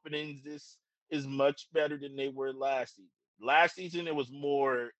anime openings is much better than they were last season. Last season, it was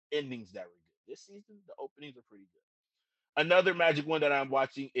more endings that were good. This season, the openings are pretty good. Another magic one that I'm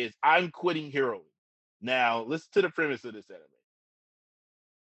watching is I'm Quitting Heroing. Now, listen to the premise of this anime.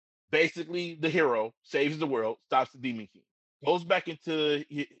 Basically, the hero saves the world, stops the Demon King, goes back into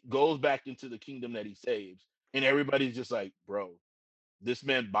the kingdom that he saves, and everybody's just like, bro, this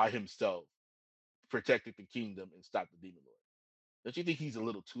man by himself protected the kingdom and stopped the Demon Lord. Don't you think he's a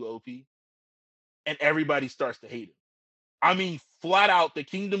little too OP? And everybody starts to hate him. I mean, flat out, the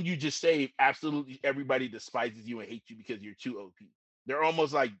kingdom you just saved, absolutely everybody despises you and hates you because you're too OP. They're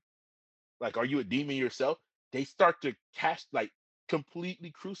almost like, are you a demon yourself? They start to completely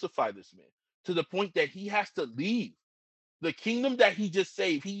crucify this man to the point that he has to leave the kingdom that he just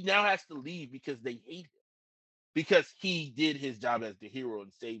saved. He now has to leave because they hate him because he did his job as the hero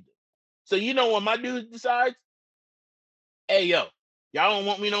and saved them. So when my dude decides, hey yo, y'all don't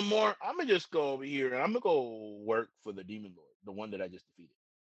want me no more, I'm gonna just go over here and I'm gonna go work for the demon lord, the one that I just defeated.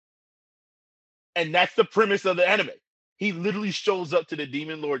 And that's the premise of the anime. He literally shows up to the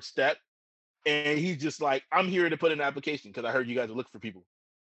demon lord step and he's just like, I'm here to put in an application because I heard you guys are looking for people.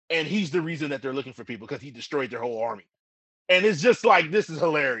 And he's the reason that they're looking for people because he destroyed their whole army. And it's just like, this is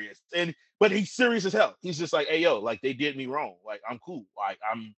hilarious. But he's serious as hell. He's just like, hey yo, like they did me wrong. Like I'm cool. Like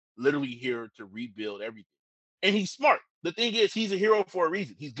I'm literally here to rebuild everything. And he's smart. The thing is, he's a hero for a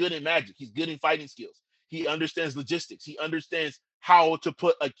reason. He's good in magic. He's good in fighting skills. He understands logistics. He understands how to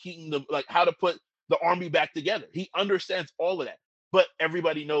put a kingdom, like how to put the army back together. He understands all of that. But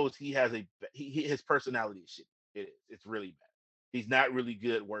everybody knows he has his personality is shit. It is. It's really bad. He's not really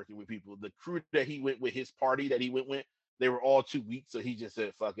good working with people. The crew that he went with, his party that he went with, they were all too weak. So he just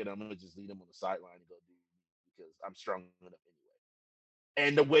said, "Fuck it, I'm gonna just leave them on the sideline and go do it because I'm strong enough anyway."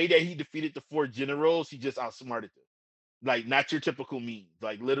 And the way that he defeated the four generals, he just outsmarted them. Like not your typical means.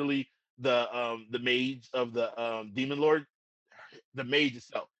 Like literally the mage of the demon lord, the mage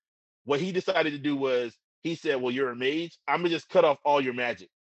itself. What he decided to do was he said, "Well, you're a mage. I'm gonna just cut off all your magic,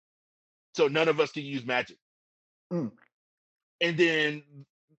 so none of us can use magic." Mm. And then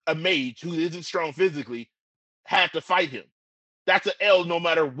a mage who isn't strong physically had to fight him. That's an L no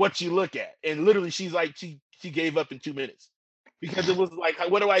matter what you look at. And literally, she's like, she gave up in 2 minutes because it was like,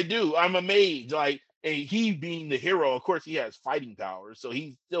 what do I do? I'm a mage. Like, and he being the hero, of course, he has fighting powers, so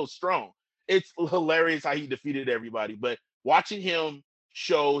he's still strong. It's hilarious how he defeated everybody, but watching him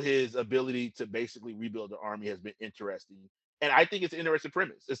show his ability to basically rebuild the army has been interesting. And I think it's an interesting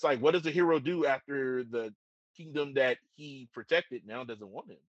premise. It's like, what does the hero do after the kingdom that he protected now doesn't want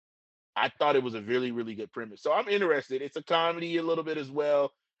him? I thought it was a really, really good premise. So I'm interested. It's a comedy a little bit as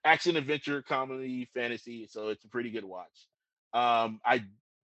well. Action, adventure, comedy, fantasy. So it's a pretty good watch. I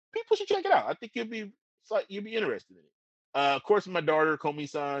People should check it out. I think you'll be interested in it. Of course, my daughter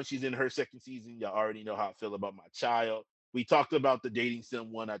Komi-san, she's in her second season. Y'all already know how I feel about my child. We talked about the dating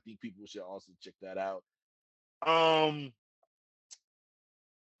sim one. I think people should also check that out. Um,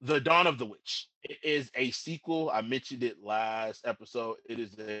 The Dawn of the Witch. It is a sequel. I mentioned it last episode. It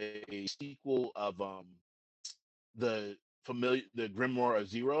is a sequel of the Grimoire of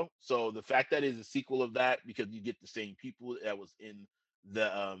Zero. So the fact that it's a sequel of that because you get the same people that was in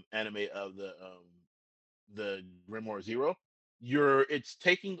the anime of the Grimoire Zero. It's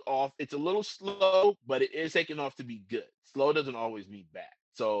taking off. It's a little slow, but it is taking off to be good. Slow doesn't always mean bad.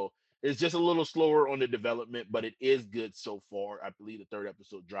 So it's just a little slower on the development, but it is good so far. I believe the third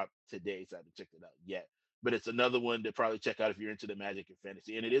episode dropped today, so I haven't checked it out yet. but it's another one to probably check out if you're into the magic and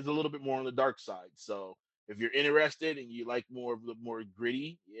fantasy. And it is a little bit more on the dark side. So if you're interested and you like more of the more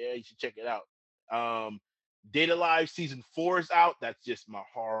gritty, yeah, you should check it out. Data Live season 4 is out. That's just my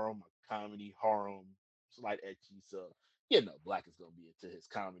horror, my comedy horror, slight etchy. So Black is gonna be into his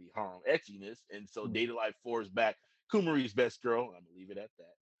comedy horror etchiness, and so Data Live 4 is back. Kumari's best girl. I'm gonna leave it at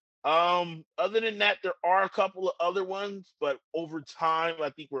that. Other than that, there are a couple of other ones, but over time,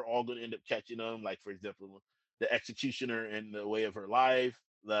 I think we're all gonna end up catching them. Like for example, The Executioner and The Way of Her Life.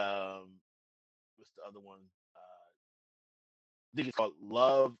 What's the other one? I think it's called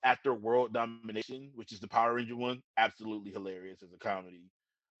Love After World Domination, which is the Power Ranger one. Absolutely hilarious as a comedy.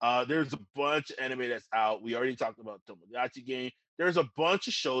 There's a bunch of anime that's out. We already talked about Tomodachi Game. There's a bunch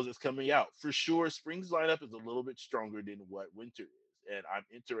of shows that's coming out. For sure, spring's lineup is a little bit stronger than what winter is. And I'm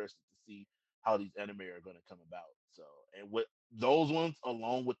interested to see how these anime are going to come about. So, and with those ones,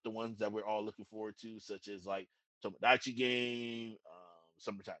 along with the ones that we're all looking forward to, such as like Tomodachi Game,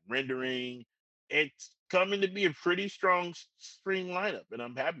 Summertime Rendering, it's coming to be a pretty strong spring lineup, and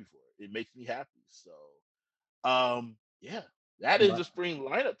I'm happy for it. It makes me happy. So, yeah, that is the spring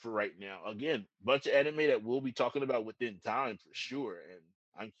lineup for right now. Again, bunch of anime that we'll be talking about within time for sure, and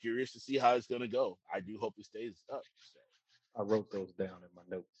I'm curious to see how it's gonna go. I do hope it stays up. So. I wrote those down in my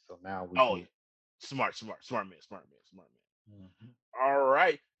notes, so now we. Oh, smart man. Mm-hmm. All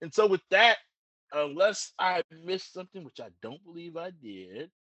right, and so with that, unless I missed something, which I don't believe I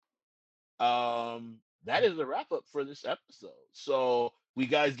did. That is a wrap up for this episode. So we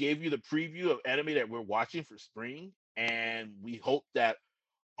guys gave you the preview of anime that we're watching for spring, and we hope that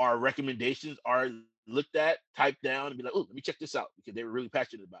our recommendations are looked at, typed down, and be like, oh, let me check this out, because they were really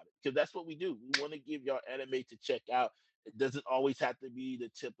passionate about it. Because that's what we do. We want to give y'all anime to check out. It doesn't always have to be the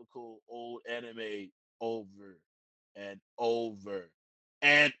typical old anime over and over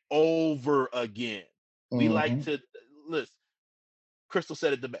and over again. We like to listen. Crystal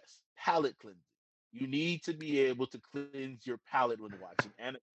said it the best. Palate cleansing. You need to be able to cleanse your palate when watching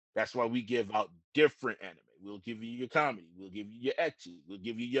anime. That's why we give out different anime. We'll give you your comedy. We'll give you your ecchi. We'll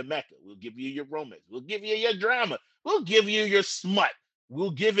give you your mecha. We'll give you your romance. We'll give you your drama. We'll give you your smut.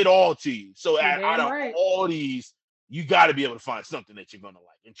 We'll give it all to you. So out of all these, you got to be able to find something that you're going to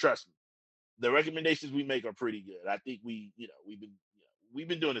like. And trust me, the recommendations we make are pretty good. I think we've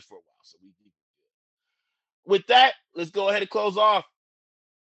been doing this for a while, so we think we're good. With that, let's go ahead and close off.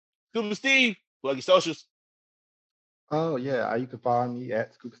 Scuba Steve, plug your socials. Oh yeah, you can follow me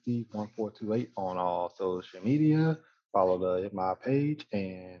at Scuba Steve 1428 on all social media. Follow my page,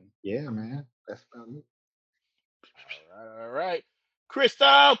 and yeah, man, that's about it. All right.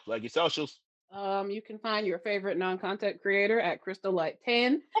 Crystal, plug your socials. You can find your favorite non-content creator at Crystal Light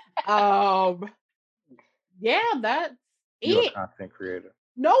 10. Yeah, that's You're it. a content creator.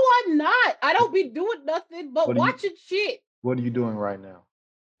 No, I'm not. I don't be doing nothing but watching shit. What are you doing right now?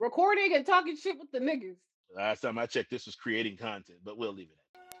 Recording and talking shit with the niggas. Last time I checked, this was creating content, but we'll leave it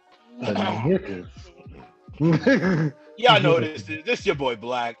at that. Y'all know this is your boy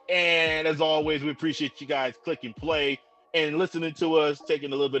Black, and as always, we appreciate you guys clicking play and listening to us,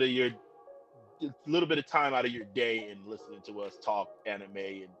 taking a little bit of time out of your day and listening to us talk anime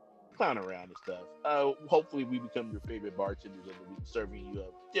and clown around and stuff. Hopefully, we become your favorite bartenders of the week, serving you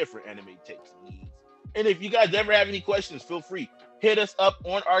up different anime takes and needs. And if you guys ever have any questions, feel free. Hit us up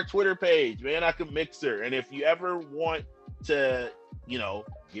on our Twitter page, Man I Can Mixer. And if you ever want to,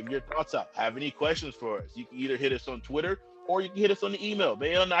 give your thoughts out, have any questions for us, you can either hit us on Twitter or you can hit us on the email,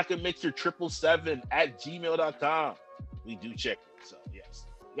 manacamixer777@gmail.com. We do check it. So, yes.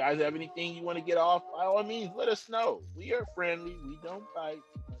 If you guys have anything you want to get off, by all means, let us know. We are friendly. We don't bite,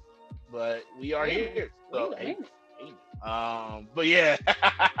 but we are here. So, but yeah.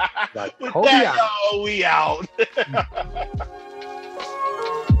 With that, y'all, we out.